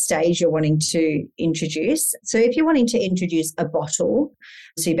at what stage you're wanting to introduce. So if you're wanting to introduce a bottle,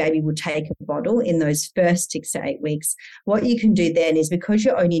 so your baby will take a bottle in those first 6 to 8 weeks, what you can do then is, because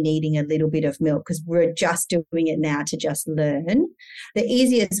you're only needing a little bit of milk, because we're just doing it now to just learn, the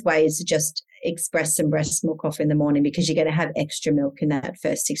easiest way is to just express some breast milk off in the morning, because you're going to have extra milk in that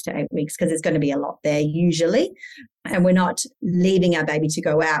first 6 to 8 weeks, because there's going to be a lot there usually. And we're not leaving our baby to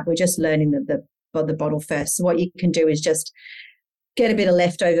go out. We're just learning the bottle first. So what you can do is just get a bit of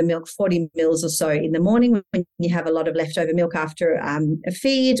leftover milk, 40 mils or so in the morning when you have a lot of leftover milk after a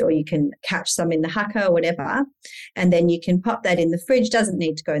feed, or you can catch some in the haka or whatever. And then you can pop that in the fridge. Doesn't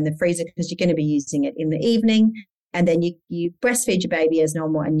need to go in the freezer because you're going to be using it in the evening. And then you breastfeed your baby as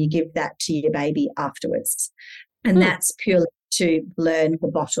normal, and you give that to your baby afterwards. And that's purely to learn the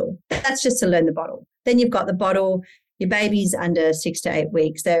bottle. That's just to learn the bottle. Then you've got the bottle. Your baby's under 6 to 8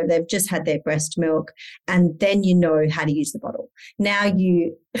 weeks. They've just had their breast milk, and then you know how to use the bottle. Now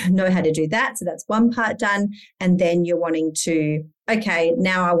you know how to do that. So that's one part done. And then you're wanting to, okay,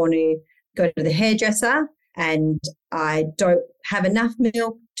 now I want to go to the hairdresser and I don't have enough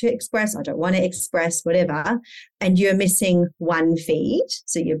milk to express. I don't want to express, whatever. And you're missing one feed.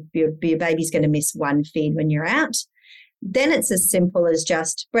 So your baby's going to miss one feed when you're out. Then it's as simple as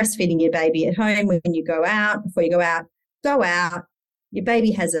just breastfeeding your baby at home. When you go out, before you go out. Your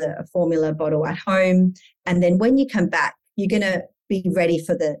baby has a formula bottle at home. And then when you come back, you're going to be ready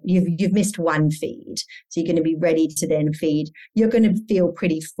for you've missed one feed. So you're going to be ready to then feed. You're going to feel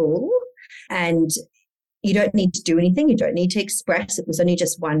pretty full, and you don't need to do anything. You don't need to express. It was only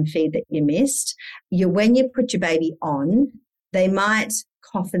just one feed that you missed. When you put your baby on, they might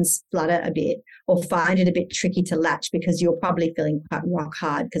cough and splutter a bit, or find it a bit tricky to latch, because you're probably feeling quite rock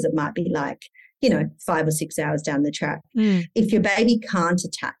hard, because it might be like, 5 or 6 hours down the track. If your baby can't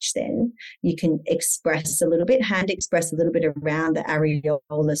attach, then you can express a little bit, hand express a little bit around the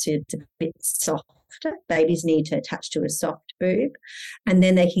areola, so it's a bit soft. Babies need to attach to a soft boob, and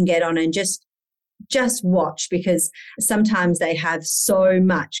then they can get on and just watch, because sometimes they have so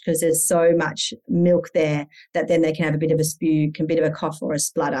much, because there's so much milk there, that then they can have a bit of a spuke, a bit of a cough or a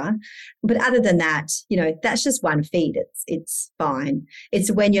splutter. But other than that, that's just one feed. It's fine.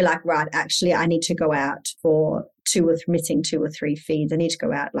 It's when you're like, right, actually I need to go out for missing 2 or 3 feeds. I need to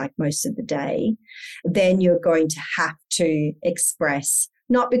go out like most of the day. Then you're going to have to express.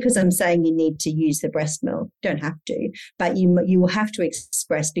 Not because I'm saying you need to use the breast milk, you don't have to, but you will have to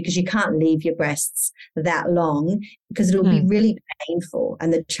express, because you can't leave your breasts that long, because it'll be really painful,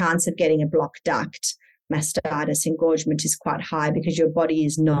 and the chance of getting a blocked duct, mastitis, engorgement is quite high, because your body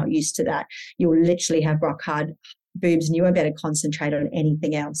is not used to that. You'll literally have rock hard boobs, and you won't be able to concentrate on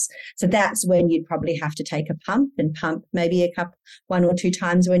anything else. So that's when you'd probably have to take a pump maybe 1 or 2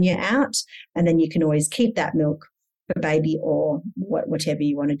 times when you're out, and then you can always keep that milk for baby, or whatever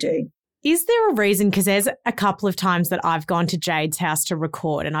you want to do. Is there a reason? Because there's a couple of times that I've gone to Jade's house to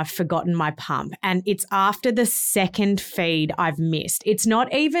record and I've forgotten my pump, and it's after the second feed I've missed. It's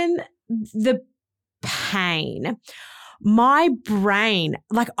not even the pain. My brain,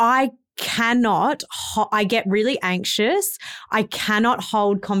 I get really anxious. I cannot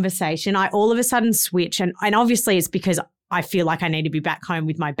hold conversation. I all of a sudden switch, and obviously it's because I feel like I need to be back home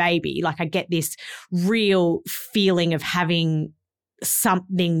with my baby. I get this real feeling of having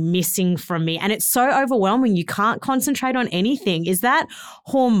something missing from me, and it's so overwhelming. You can't concentrate on anything. Is that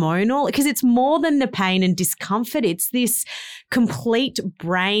hormonal? Because it's more than the pain and discomfort. It's this complete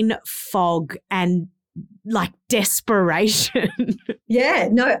brain fog and desperation. Yeah,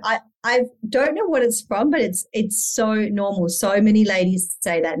 no, I don't know what it's from, but it's so normal. So many ladies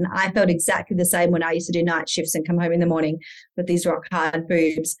say that, and I felt exactly the same when I used to do night shifts and come home in the morning with these rock hard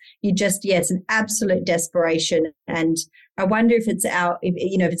boobs. It's an absolute desperation, and I wonder if it's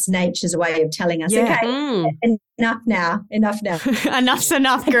if it's nature's way of telling us, okay, enough now. Enough's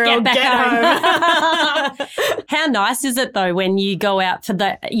enough, girl. Get home. How nice is it though when you go out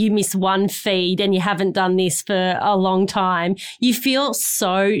you miss one feed and you haven't done this for a long time? You feel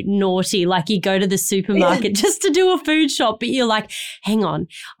so naughty, like you go to the supermarket just to do a food shop, but you're like, hang on,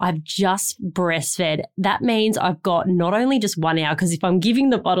 I've just breastfed. That means I've got not only just 1 hour, because if I'm giving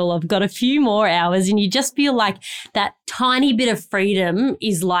the bottle, I've got a few more hours, and you just feel like that tiny bit of freedom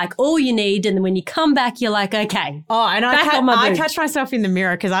is like all you need. And then when you come back, you're like, okay. Oh, and I catch myself in the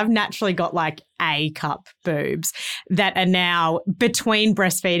mirror, because I've naturally got A cup boobs that are now between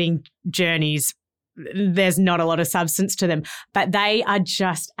breastfeeding journeys. There's not a lot of substance to them, but they are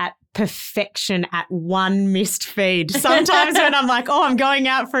just at perfection at one missed feed. Sometimes when I'm like, oh, I'm going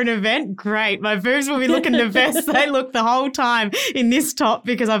out for an event, great. My boobs will be looking the best they look the whole time in this top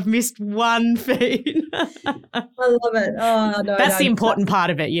because I've missed one feed. I love it. Oh, no. That's the important part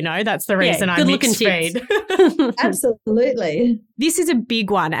of it, That's the reason I mixed feed. Absolutely. This is a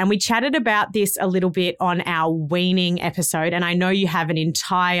big one, and we chatted about this a little bit on our weaning episode, and I know you have an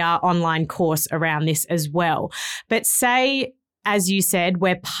entire online course around this as well. But say, as you said,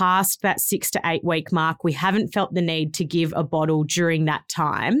 we're past that 6 to 8 week mark. We haven't felt the need to give a bottle during that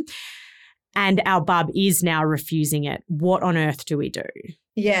time, and our bub is now refusing it. What on earth do we do?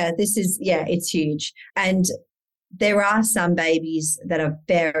 Yeah, it's huge. And there are some babies that are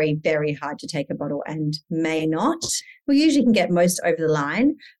very, very hard to take a bottle and may not. We usually can get most over the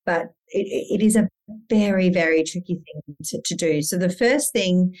line, but it is a very, very tricky thing to do. So the first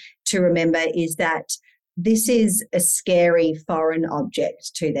thing to remember is that this is a scary foreign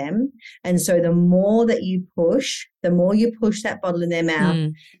object to them. And so the more you push that bottle in their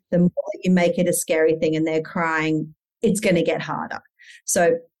mouth, the more that you make it a scary thing and they're crying, it's going to get harder.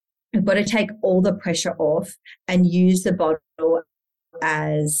 So we've got to take all the pressure off and use the bottle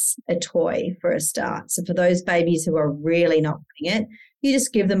as a toy for a start. So for those babies who are really not wanting it, you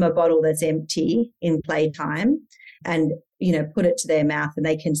just give them a bottle that's empty in playtime and put it to their mouth and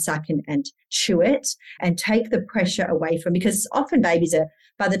they can suck and chew it and take the pressure away from, because often babies are,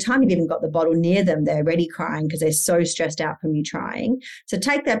 by the time you've even got the bottle near them, they're already crying because they're so stressed out from you trying. So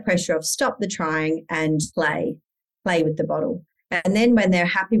take that pressure off, stop the trying and play with the bottle. And then when they're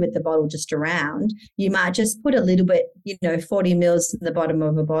happy with the bottle just around, you might just put a little bit, 40 mils in the bottom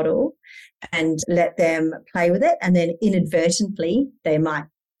of a bottle and let them play with it. And then inadvertently, they might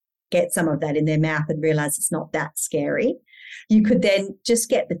get some of that in their mouth and realize it's not that scary. You could then just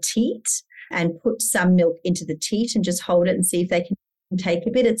get the teat and put some milk into the teat and just hold it and see if they can take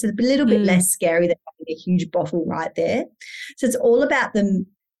a bit. It's a little bit less scary than having a huge bottle right there. So it's all about them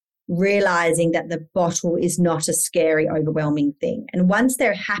realizing that the bottle is not a scary, overwhelming thing. And once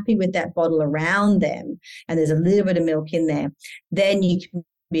they're happy with that bottle around them and there's a little bit of milk in there, then you can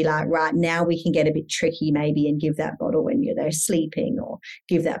be like, right, now we can get a bit tricky maybe and give that bottle when they're sleeping, or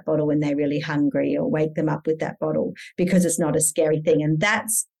give that bottle when they're really hungry, or wake them up with that bottle because it's not a scary thing. And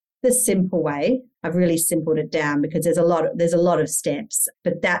that's the simple way. I've really simpled it down because there's a lot of steps,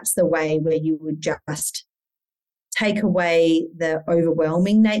 but that's the way where you would just take away the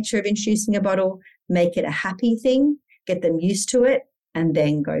overwhelming nature of introducing a bottle, make it a happy thing, get them used to it, and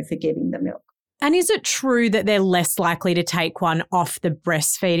then go for giving the milk. And is it true that they're less likely to take one off the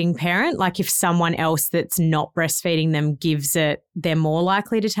breastfeeding parent? Like if someone else that's not breastfeeding them gives it, they're more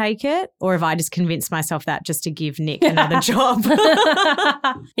likely to take it? Or have I just convinced myself that just to give Nick another job?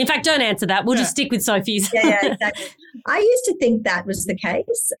 In fact, don't answer that. We'll just stick with Sophie's. Yeah, exactly. I used to think that was the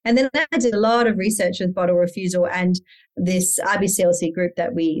case. And then I did a lot of research with bottle refusal, and this IBCLC group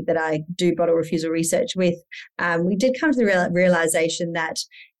that I do bottle refusal research with, we did come to the realization that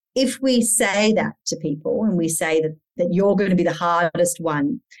if we say that to people and we say that you're going to be the hardest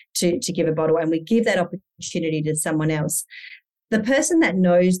one to give a bottle, and we give that opportunity to someone else, the person that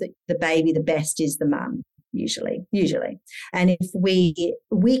knows that the baby the best is the mum, usually. And if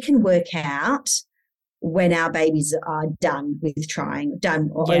we can work out when our babies are done with trying,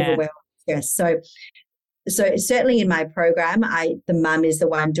 or overwhelmed, stressed. So certainly in my program, the mum is the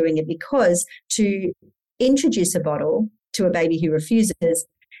one doing it, because to introduce a bottle to a baby who refuses,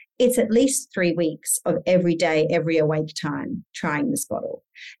 it's at least 3 weeks of every day, every awake time trying this bottle.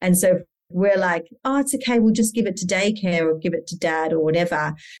 And so we're like, oh, it's okay, we'll just give it to daycare or give it to dad or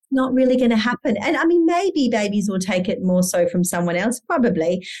whatever. Not really going to happen. And I mean, maybe babies will take it more so from someone else,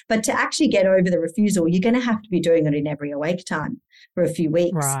 probably. But to actually get over the refusal, you're going to have to be doing it in every awake time for a few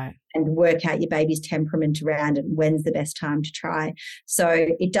weeks. Right. And work out your baby's temperament around it, when's the best time to try. So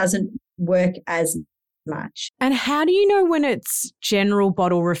it doesn't work as much. And how do you know when it's general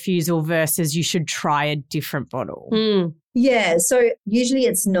bottle refusal versus you should try a different bottle? Yeah, so usually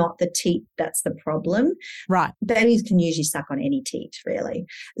it's not the teat that's the problem. Right. Babies can usually suck on any teat, really.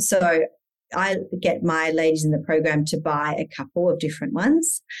 So I get my ladies in the program to buy a couple of different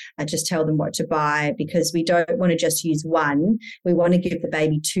ones. I just tell them what to buy, because we don't want to just use one. We want to give the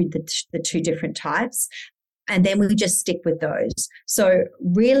baby the two different types. And then we just stick with those. So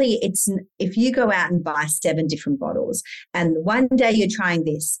really, if you go out and buy 7 different bottles, and one day you're trying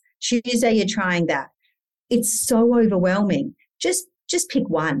this, Tuesday you're trying that, it's so overwhelming. Just pick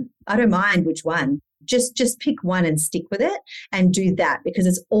one. I don't mind which one. Just pick one and stick with it and do that, because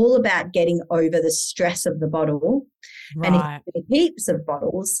it's all about getting over the stress of the bottle. Right. And if you have heaps of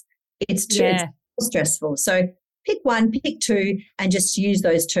bottles, it's too stressful. So pick one, pick two, and just use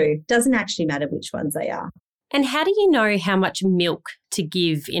those two. Doesn't actually matter which ones they are. And how do you know how much milk to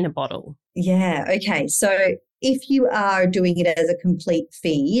give in a bottle? Yeah, okay. So if you are doing it as a complete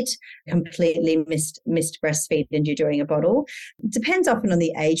feed, completely missed breastfeed, and you're doing a bottle, it depends often on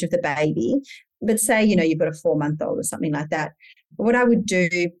the age of the baby. But say, you've got a 4-month-old or something like that. What I would do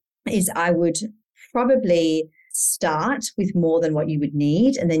is I would probably start with more than what you would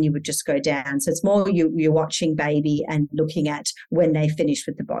need, and then you would just go down. So it's more you're watching baby and looking at when they finish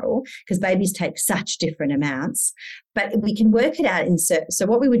with the bottle, because babies take such different amounts. But we can work it out. So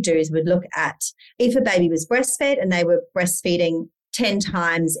what we would do is we'd look at if a baby was breastfed and they were breastfeeding 10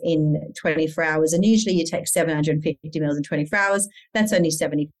 times in 24 hours, and usually you take 750 mils in 24 hours, that's only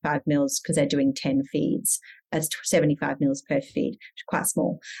 75 mils because they're doing 10 feeds. That's 75 mils per feed, which is quite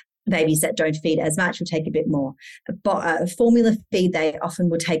small. Babies that don't feed as much will take a bit more. But a formula feed, they often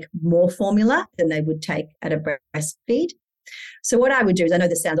will take more formula than they would take at a breastfeed. So what I would do is, I know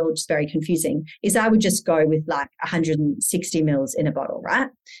this sounds all just very confusing, is I would just go with like 160 mils in a bottle, right?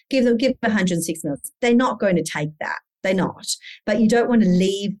 Give 160 mils. They're not going to take that. They're not. But you don't want to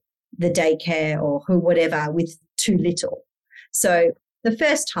leave the daycare or whatever with too little. So the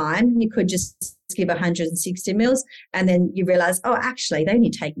first time you could just give 160 mils, and then you realize, oh, actually they only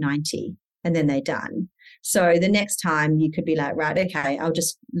take 90, and then they're done. So the next time you could be like, right, okay, I'll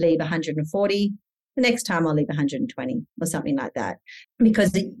just leave 140. The next time I'll leave 120 or something like that,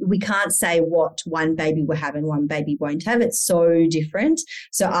 because we can't say what one baby will have and one baby won't have. It's so different.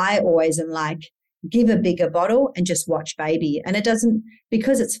 So I always am like, give a bigger bottle and just watch baby. And it doesn't,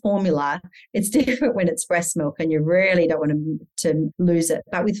 because it's formula, it's different when it's breast milk, and you really don't want to lose it.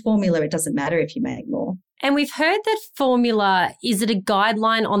 But with formula, it doesn't matter if you make more. And we've heard that formula, is it a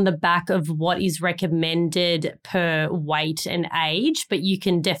guideline on the back of what is recommended per weight and age, but you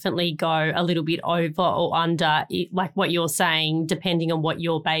can definitely go a little bit over or under, like what you're saying, depending on what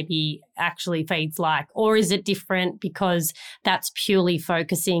your baby actually feeds like? Or is it different because that's purely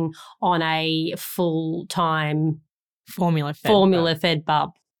focusing on a full-time formula-fed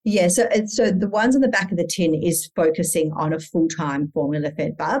bub? Yeah, so the ones on the back of the tin is focusing on a full-time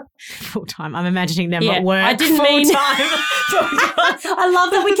formula-fed bub. Full-time. I'm imagining them at work. I didn't mean I love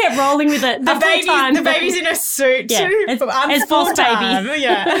that we kept rolling with it. The baby's in a suit too. It's boss baby.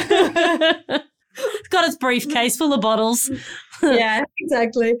 Yeah. It's got its briefcase full of bottles. Yeah,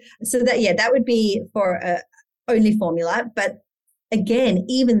 exactly. So that would be for only formula, but again,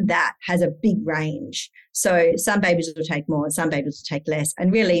 even that has a big range. So some babies will take more and some babies will take less.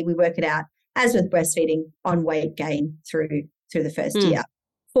 And really, we work it out, as with breastfeeding, on weight gain through the first year.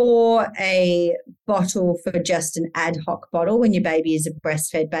 For a bottle, for just an ad hoc bottle, when your baby is a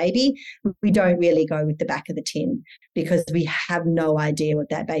breastfed baby, we don't really go with the back of the tin, because we have no idea what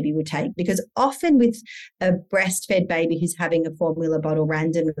that baby would take. Because often with a breastfed baby who's having a formula bottle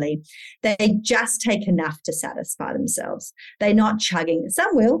randomly, they just take enough to satisfy themselves. They're not chugging.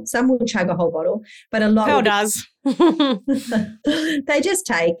 Some will chug a whole bottle, but a lot Girl does. They just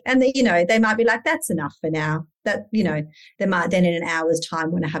take, and they might be like, that's enough for now. That, they might then in an hour's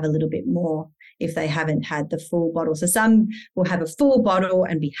time want to have a little bit more if they haven't had the full bottle. So some will have a full bottle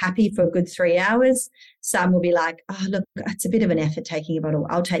and be happy for a good 3 hours. Some will be like, oh, look, it's a bit of an effort taking a bottle.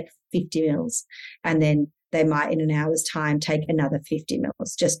 I'll take 50 mils. And then they might in an hour's time take another 50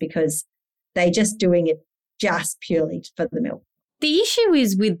 mils, just because they're just doing it just purely for the milk. The issue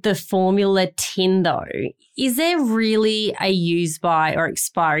is with the formula tin, though. Is there really a use by or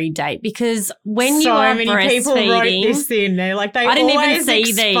expiry date? Because when you are breastfeeding, so many people wrote this in. They're like, I didn't even see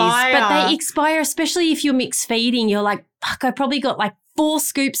expire. These, but they expire, especially if you're mixed feeding. You're like, fuck, I probably got like 4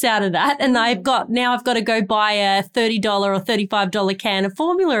 scoops out of that, and I've got to go buy a $30 or $35 can of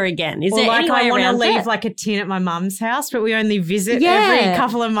formula again. Is there any way around that? I want to leave like a tin at my mum's house, but we only visit every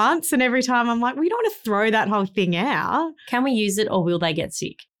couple of months, and every time I'm like, we don't want to throw that whole thing out. Can we use it, or will they get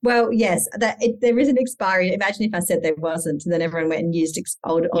sick? Well, yes, there is an expiry. Imagine if I said there wasn't, and then everyone went and used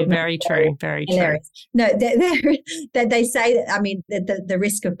old. Very true. Very true. No, they say that. I mean, the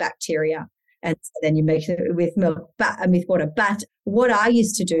risk of bacteria. And so then you make it with milk and with water. But what I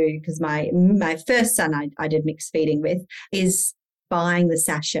used to do, because my first son I did mixed feeding with, is buying the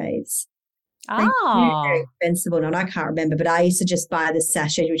sachets. Oh. Very expensive or not, I can't remember, but I used to just buy the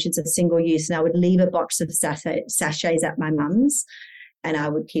sachet, which is a single use, and I would leave a box of sachets at my mum's. and I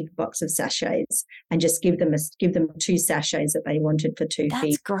would keep a box of sachets and just give them 2 sachets that they wanted for 2 feeds.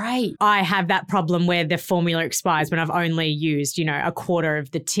 That's great. I have that problem where the formula expires when I've only used, a quarter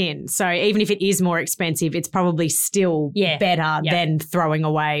of the tin. So even if it is more expensive, it's probably still better than throwing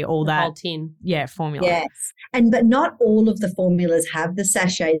away all the that whole tin. Formula. Yes. But not all of the formulas have the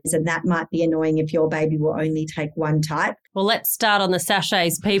sachets, and that might be annoying if your baby will only take one type. Well, let's start on the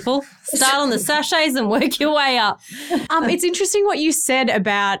sachets, people. Start on the sachets and work your way up. It's interesting what you said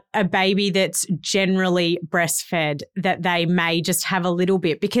about a baby that's generally breastfed, that they may just have a little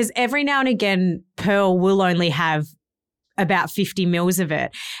bit, because every now and again, Pearl will only have about 50 mils of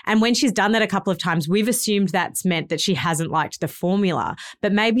it. And when she's done that a couple of times, we've assumed that's meant that she hasn't liked the formula.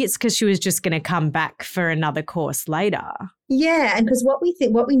 But maybe it's because she was just going to come back for another course later. Yeah, and because what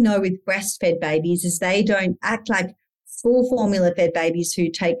we know with breastfed babies is they don't act like full formula fed babies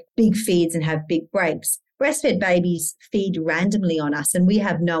who take big feeds and have big breaks. Breastfed babies feed randomly on us, and we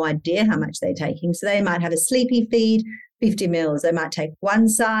have no idea how much they're taking. So they might have a sleepy feed, 50 mils. They might take one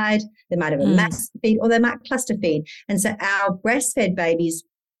side, they might have a mass feed, or they might cluster feed. And so our breastfed babies,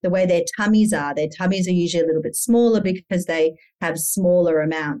 the way their tummies are usually a little bit smaller because they have smaller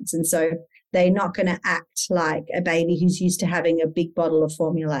amounts. And so they're not going to act like a baby who's used to having a big bottle of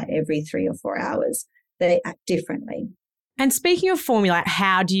formula every 3 or 4 hours. They act differently. And speaking of formula,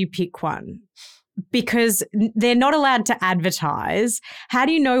 how do you pick one? Because they're not allowed to advertise. How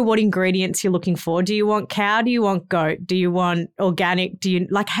do you know what ingredients you're looking for? Do you want cow? Do you want goat? Do you want organic?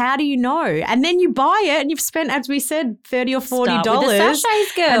 How do you know? And then you buy it and you've spent, as we said, $30 or $40. Start with the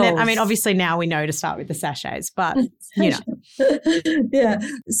sachets, girls. And then, obviously now we know to start with the sachets, but, Yeah.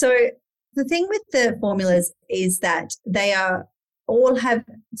 So the thing with the formulas is that they all have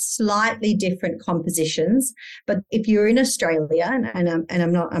slightly different compositions. But if you're in Australia,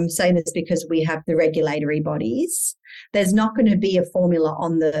 I'm saying this because we have the regulatory bodies, there's not going to be a formula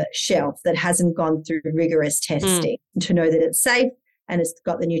on the shelf that hasn't gone through rigorous testing to know that it's safe and it's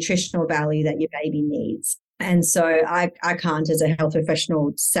got the nutritional value that your baby needs. And so I can't, as a health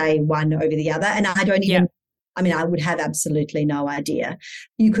professional, say one over the other. And I don't even, I would have absolutely no idea.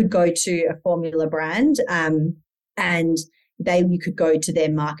 You could go to a formula brand and you could go to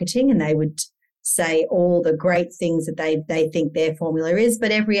their marketing and they would say all the great things that they think their formula is,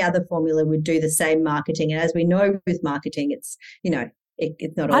 but every other formula would do the same marketing. And as we know with marketing, it's,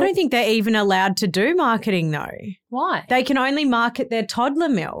 it's not all. I don't think they're even allowed to do marketing though. Why? They can only market their toddler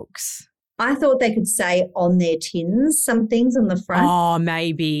milks. I thought they could say on their tins some things on the front. Oh,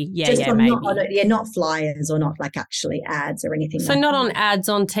 maybe. Maybe. Not flyers or not like actually ads or anything. So not on ads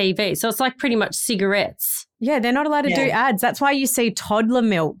on TV. So it's like pretty much cigarettes. Yeah, they're not allowed to do ads. That's why you see toddler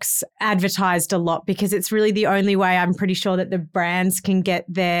milks advertised a lot, because it's really the only way, I'm pretty sure, that the brands can get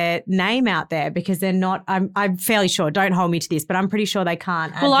their name out there, because they're not, I'm fairly sure, don't hold me to this, but I'm pretty sure they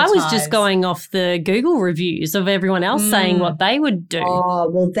can't advertise. Well, I was just going off the Google reviews of everyone else saying what they would do. Oh,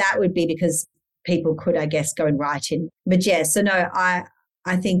 well, that would be because people could, I guess, go and write in. But so no, I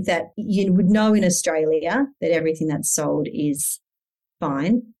think that you would know in Australia that everything that's sold is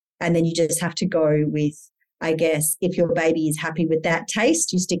fine. And then you just have to go with, I guess, if your baby is happy with that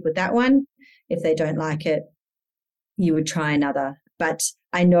taste, you stick with that one. If they don't like it, you would try another. But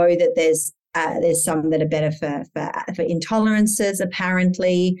I know that there's some that are better for intolerances,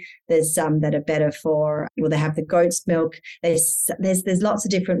 apparently. There's some that are better for, they have the goat's milk. There's lots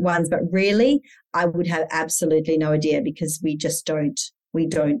of different ones, but really I would have absolutely no idea, because we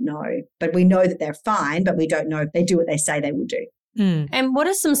don't know. But we know that they're fine, but we don't know if they do what they say they will do. And what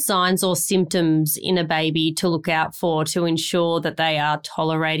are some signs or symptoms in a baby to look out for to ensure that they are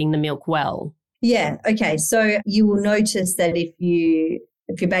tolerating the milk well? Yeah. Okay. So you will notice that if your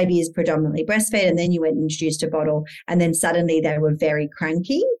baby is predominantly breastfed and then you went and introduced a bottle and then suddenly they were very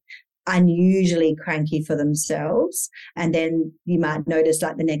cranky, unusually cranky for themselves, and then you might notice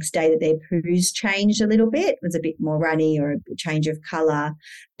like the next day that their poos changed a little bit, was a bit more runny or a change of colour,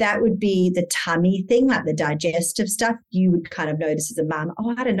 that would be the tummy thing, like the digestive stuff. You would kind of notice as a mum,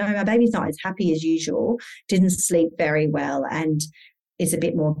 I don't know, my baby's not as happy as usual, didn't sleep very well, and is a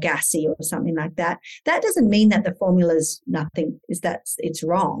bit more gassy or something like that. That doesn't mean that the formula's nothing, it's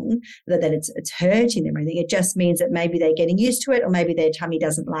wrong, that it's hurting them or anything. It just means that maybe they're getting used to it, or maybe their tummy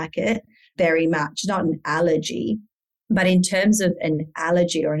doesn't like it very much. Not an allergy. But in terms of an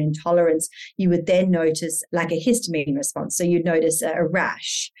allergy or an intolerance, you would then notice like a histamine response. So you'd notice a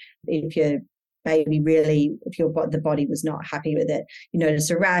rash if your baby really, if the body was not happy with it, you notice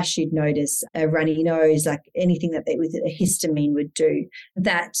a rash, you'd notice a runny nose, like anything that with a histamine would do.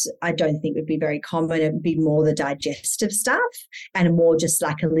 That I don't think would be very common. It would be more the digestive stuff and more just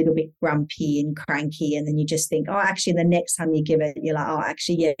like a little bit grumpy and cranky. And then you just think, oh, actually, the next time you give it, you're like, oh,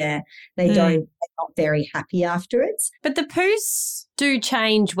 actually, yeah, they're not very happy afterwards. But the poos do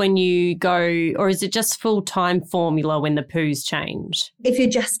change when you go, or is it just full-time formula when the poos change? If you're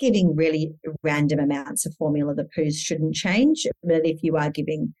just giving really random amounts of formula, the poos shouldn't change. But if you are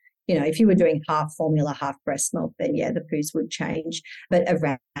giving, if you were doing half formula, half breast milk, then yeah, the poos would change. But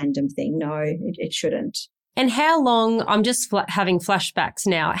a random thing, no, it shouldn't. And how long, I'm just having flashbacks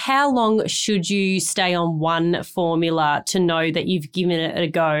now, how long should you stay on one formula to know that you've given it a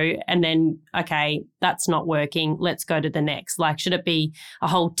go and then, okay, that's not working, let's go to the next? Like, should it be a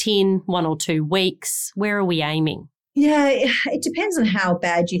whole tin, 1 or 2 weeks? Where are we aiming? Yeah, it depends on how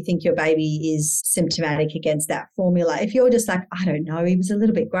bad you think your baby is symptomatic against that formula. If you're just like, I don't know, he was a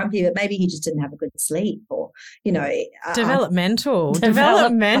little bit grumpy, but maybe he just didn't have a good sleep, or, developmental.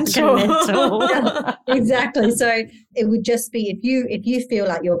 Exactly. So it would just be if you feel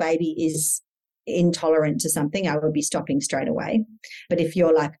like your baby is intolerant to something, I would be stopping straight away. But if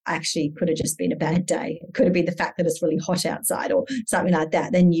you're like, actually could have just been a bad day, it could have been the fact that it's really hot outside or something like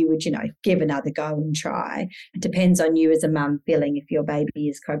that, then you would, give another go and try. It depends on you as a mum feeling if your baby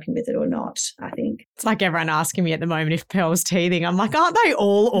is coping with it or not, I think. It's like everyone asking me at the moment if Pearl's teething. I'm like, aren't they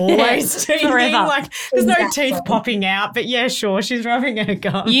all always teething? Forever. Like, there's no teeth popping out, but yeah, sure, she's rubbing her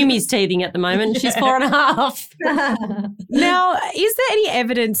gum. Yumi's teething at the moment. She's 4.5. Now, is there any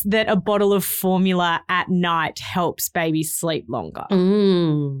evidence that a bottle of formula at night helps babies sleep longer?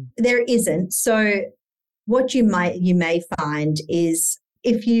 There isn't. So what you may find is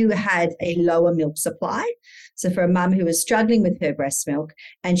if you had a lower milk supply, so for a mum who was struggling with her breast milk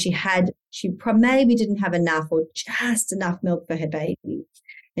and she maybe didn't have enough or just enough milk for her baby,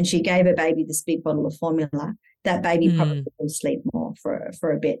 and she gave her baby this big bottle of formula, that baby probably will sleep more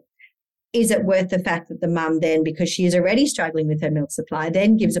for a bit. Is it worth the fact that the mum then, because she is already struggling with her milk supply,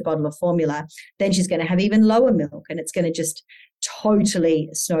 then gives a bottle of formula, then she's going to have even lower milk and it's going to just totally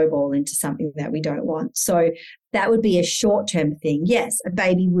snowball into something that we don't want. So that would be a short-term thing. Yes, a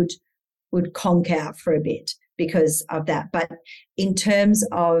baby would conk out for a bit because of that. But in terms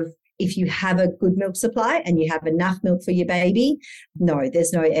of if you have a good milk supply and you have enough milk for your baby, no,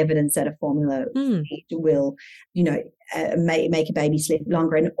 there's no evidence that a formula will, make a baby sleep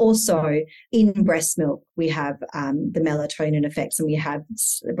longer. And also in breast milk, we have the melatonin effects, and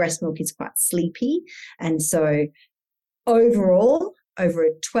the breast milk is quite sleepy. And so overall, over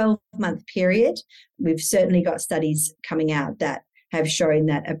a 12-month period, we've certainly got studies coming out that have shown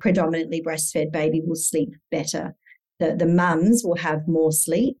that a predominantly breastfed baby will sleep better. The mums will have more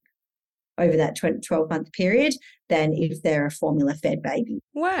sleep over that 12-month period than if they're a formula-fed baby.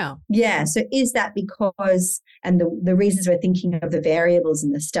 Wow. Yeah. So is that because, and the reasons we're thinking of the variables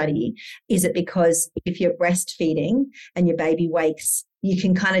in the study, is it because if you're breastfeeding and your baby wakes, you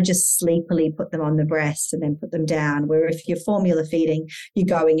can kind of just sleepily put them on the breast and then put them down, where if you're formula feeding, you're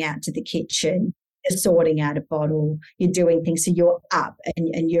going out to the kitchen, you're sorting out a bottle, you're doing things, so you're up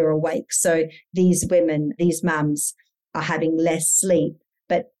and you're awake. So these mums are having less sleep.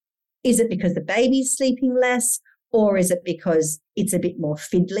 But is it because the baby's sleeping less, or is it because it's a bit more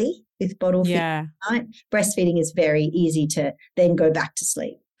fiddly with bottle feeding? Right? Breastfeeding is very easy to then go back to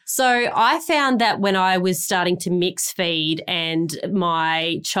sleep. So I found that when I was starting to mix feed and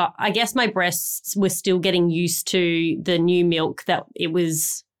I guess my breasts were still getting used to the new milk that it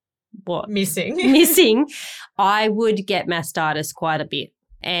was missing, I would get mastitis quite a bit.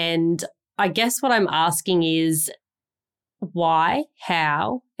 And I guess what I'm asking is why,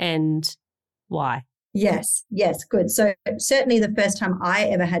 how, and why? Yes, good. So certainly the first time I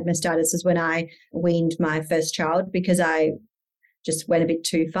ever had mastitis was when I weaned my first child, because I just went a bit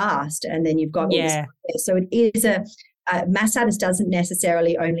too fast, and then you've got all this. So it is mastitis doesn't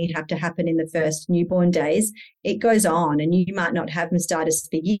necessarily only have to happen in the first newborn days. It goes on, and you might not have mastitis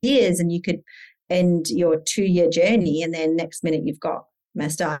for years, and you could end your 2-year journey, and then next minute you've got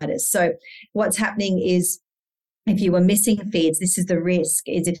mastitis. So what's happening is, if you were missing feeds, this is the risk,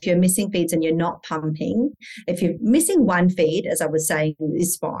 is if you're missing feeds and you're not pumping. If you're missing one feed, as I was saying,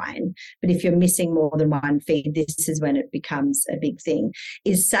 is fine. But if you're missing more than one feed, this is when it becomes a big thing,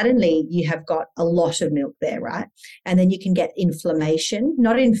 is suddenly you have got a lot of milk there, right? And then you can get inflammation,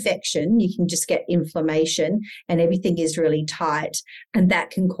 not infection. You can just get inflammation and everything is really tight. And that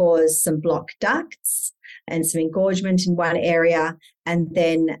can cause some blocked ducts and some engorgement in one area. And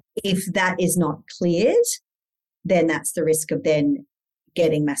then if that is not cleared, then that's the risk of then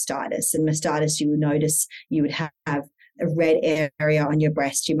getting mastitis. And mastitis, you would notice you would have a red area on your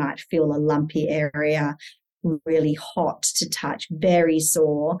breast. You might feel a lumpy area, really hot to touch, very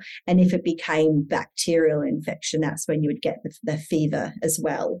sore. And if it became bacterial infection, that's when you would get the fever as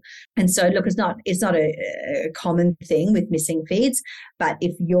well. And so, look, it's not a common thing with missing feeds, but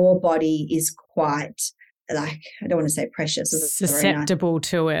if your body is quite, like, I don't want to say precious, susceptible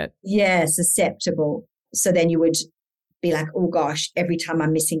to it. Yeah, susceptible. So then you would be like, oh gosh, every time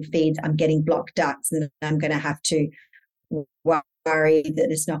I'm missing feeds, I'm getting blocked ducts, and I'm going to have to worry that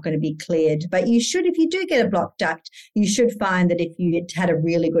it's not going to be cleared. But you should, if you do get a blocked duct, you should find that if you had a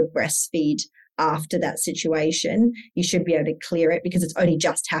really good breastfeed after that situation, you should be able to clear it, because it's only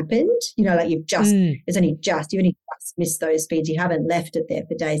just happened. You know, like you only just missed those feeds. You haven't left it there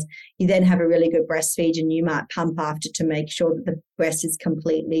for days. You then have a really good breastfeed, and you might pump after to make sure that the breast is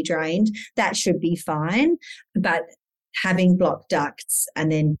completely drained. That should be fine. But having blocked ducts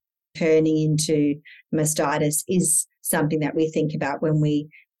and then turning into mastitis is something that we think about when we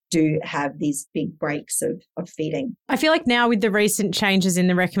do have these big breaks of feeding. I feel like now with the recent changes in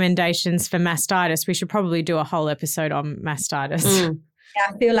the recommendations for mastitis, we should probably do a whole episode on mastitis.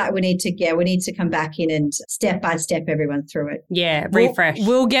 I feel like we need to come back in and step by step everyone through it. Yeah, refresh.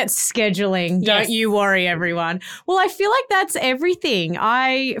 We'll get scheduling. Yes. Don't you worry, everyone. Well, I feel like that's everything.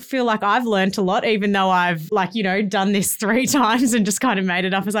 I feel like I've learned a lot, even though I've done this 3 times and just kind of made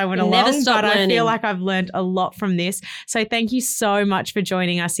it up as I went along. Never stop learning. I feel like I've learned a lot from this. So thank you so much for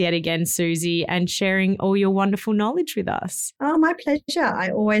joining us yet again, Susie, and sharing all your wonderful knowledge with us. Oh, my pleasure. I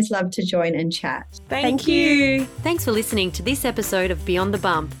always love to join and chat. Thank you. Thanks for listening to this episode of Beyond the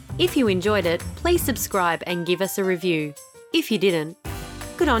Bump. If you enjoyed it, please subscribe and give us a review. If you didn't,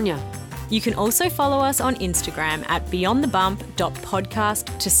 good on ya. You can also follow us on Instagram at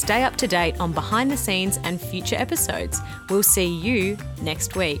beyondthebump.podcast to stay up to date on behind the scenes and future episodes. We'll see you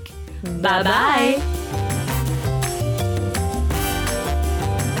next week. Bye-bye.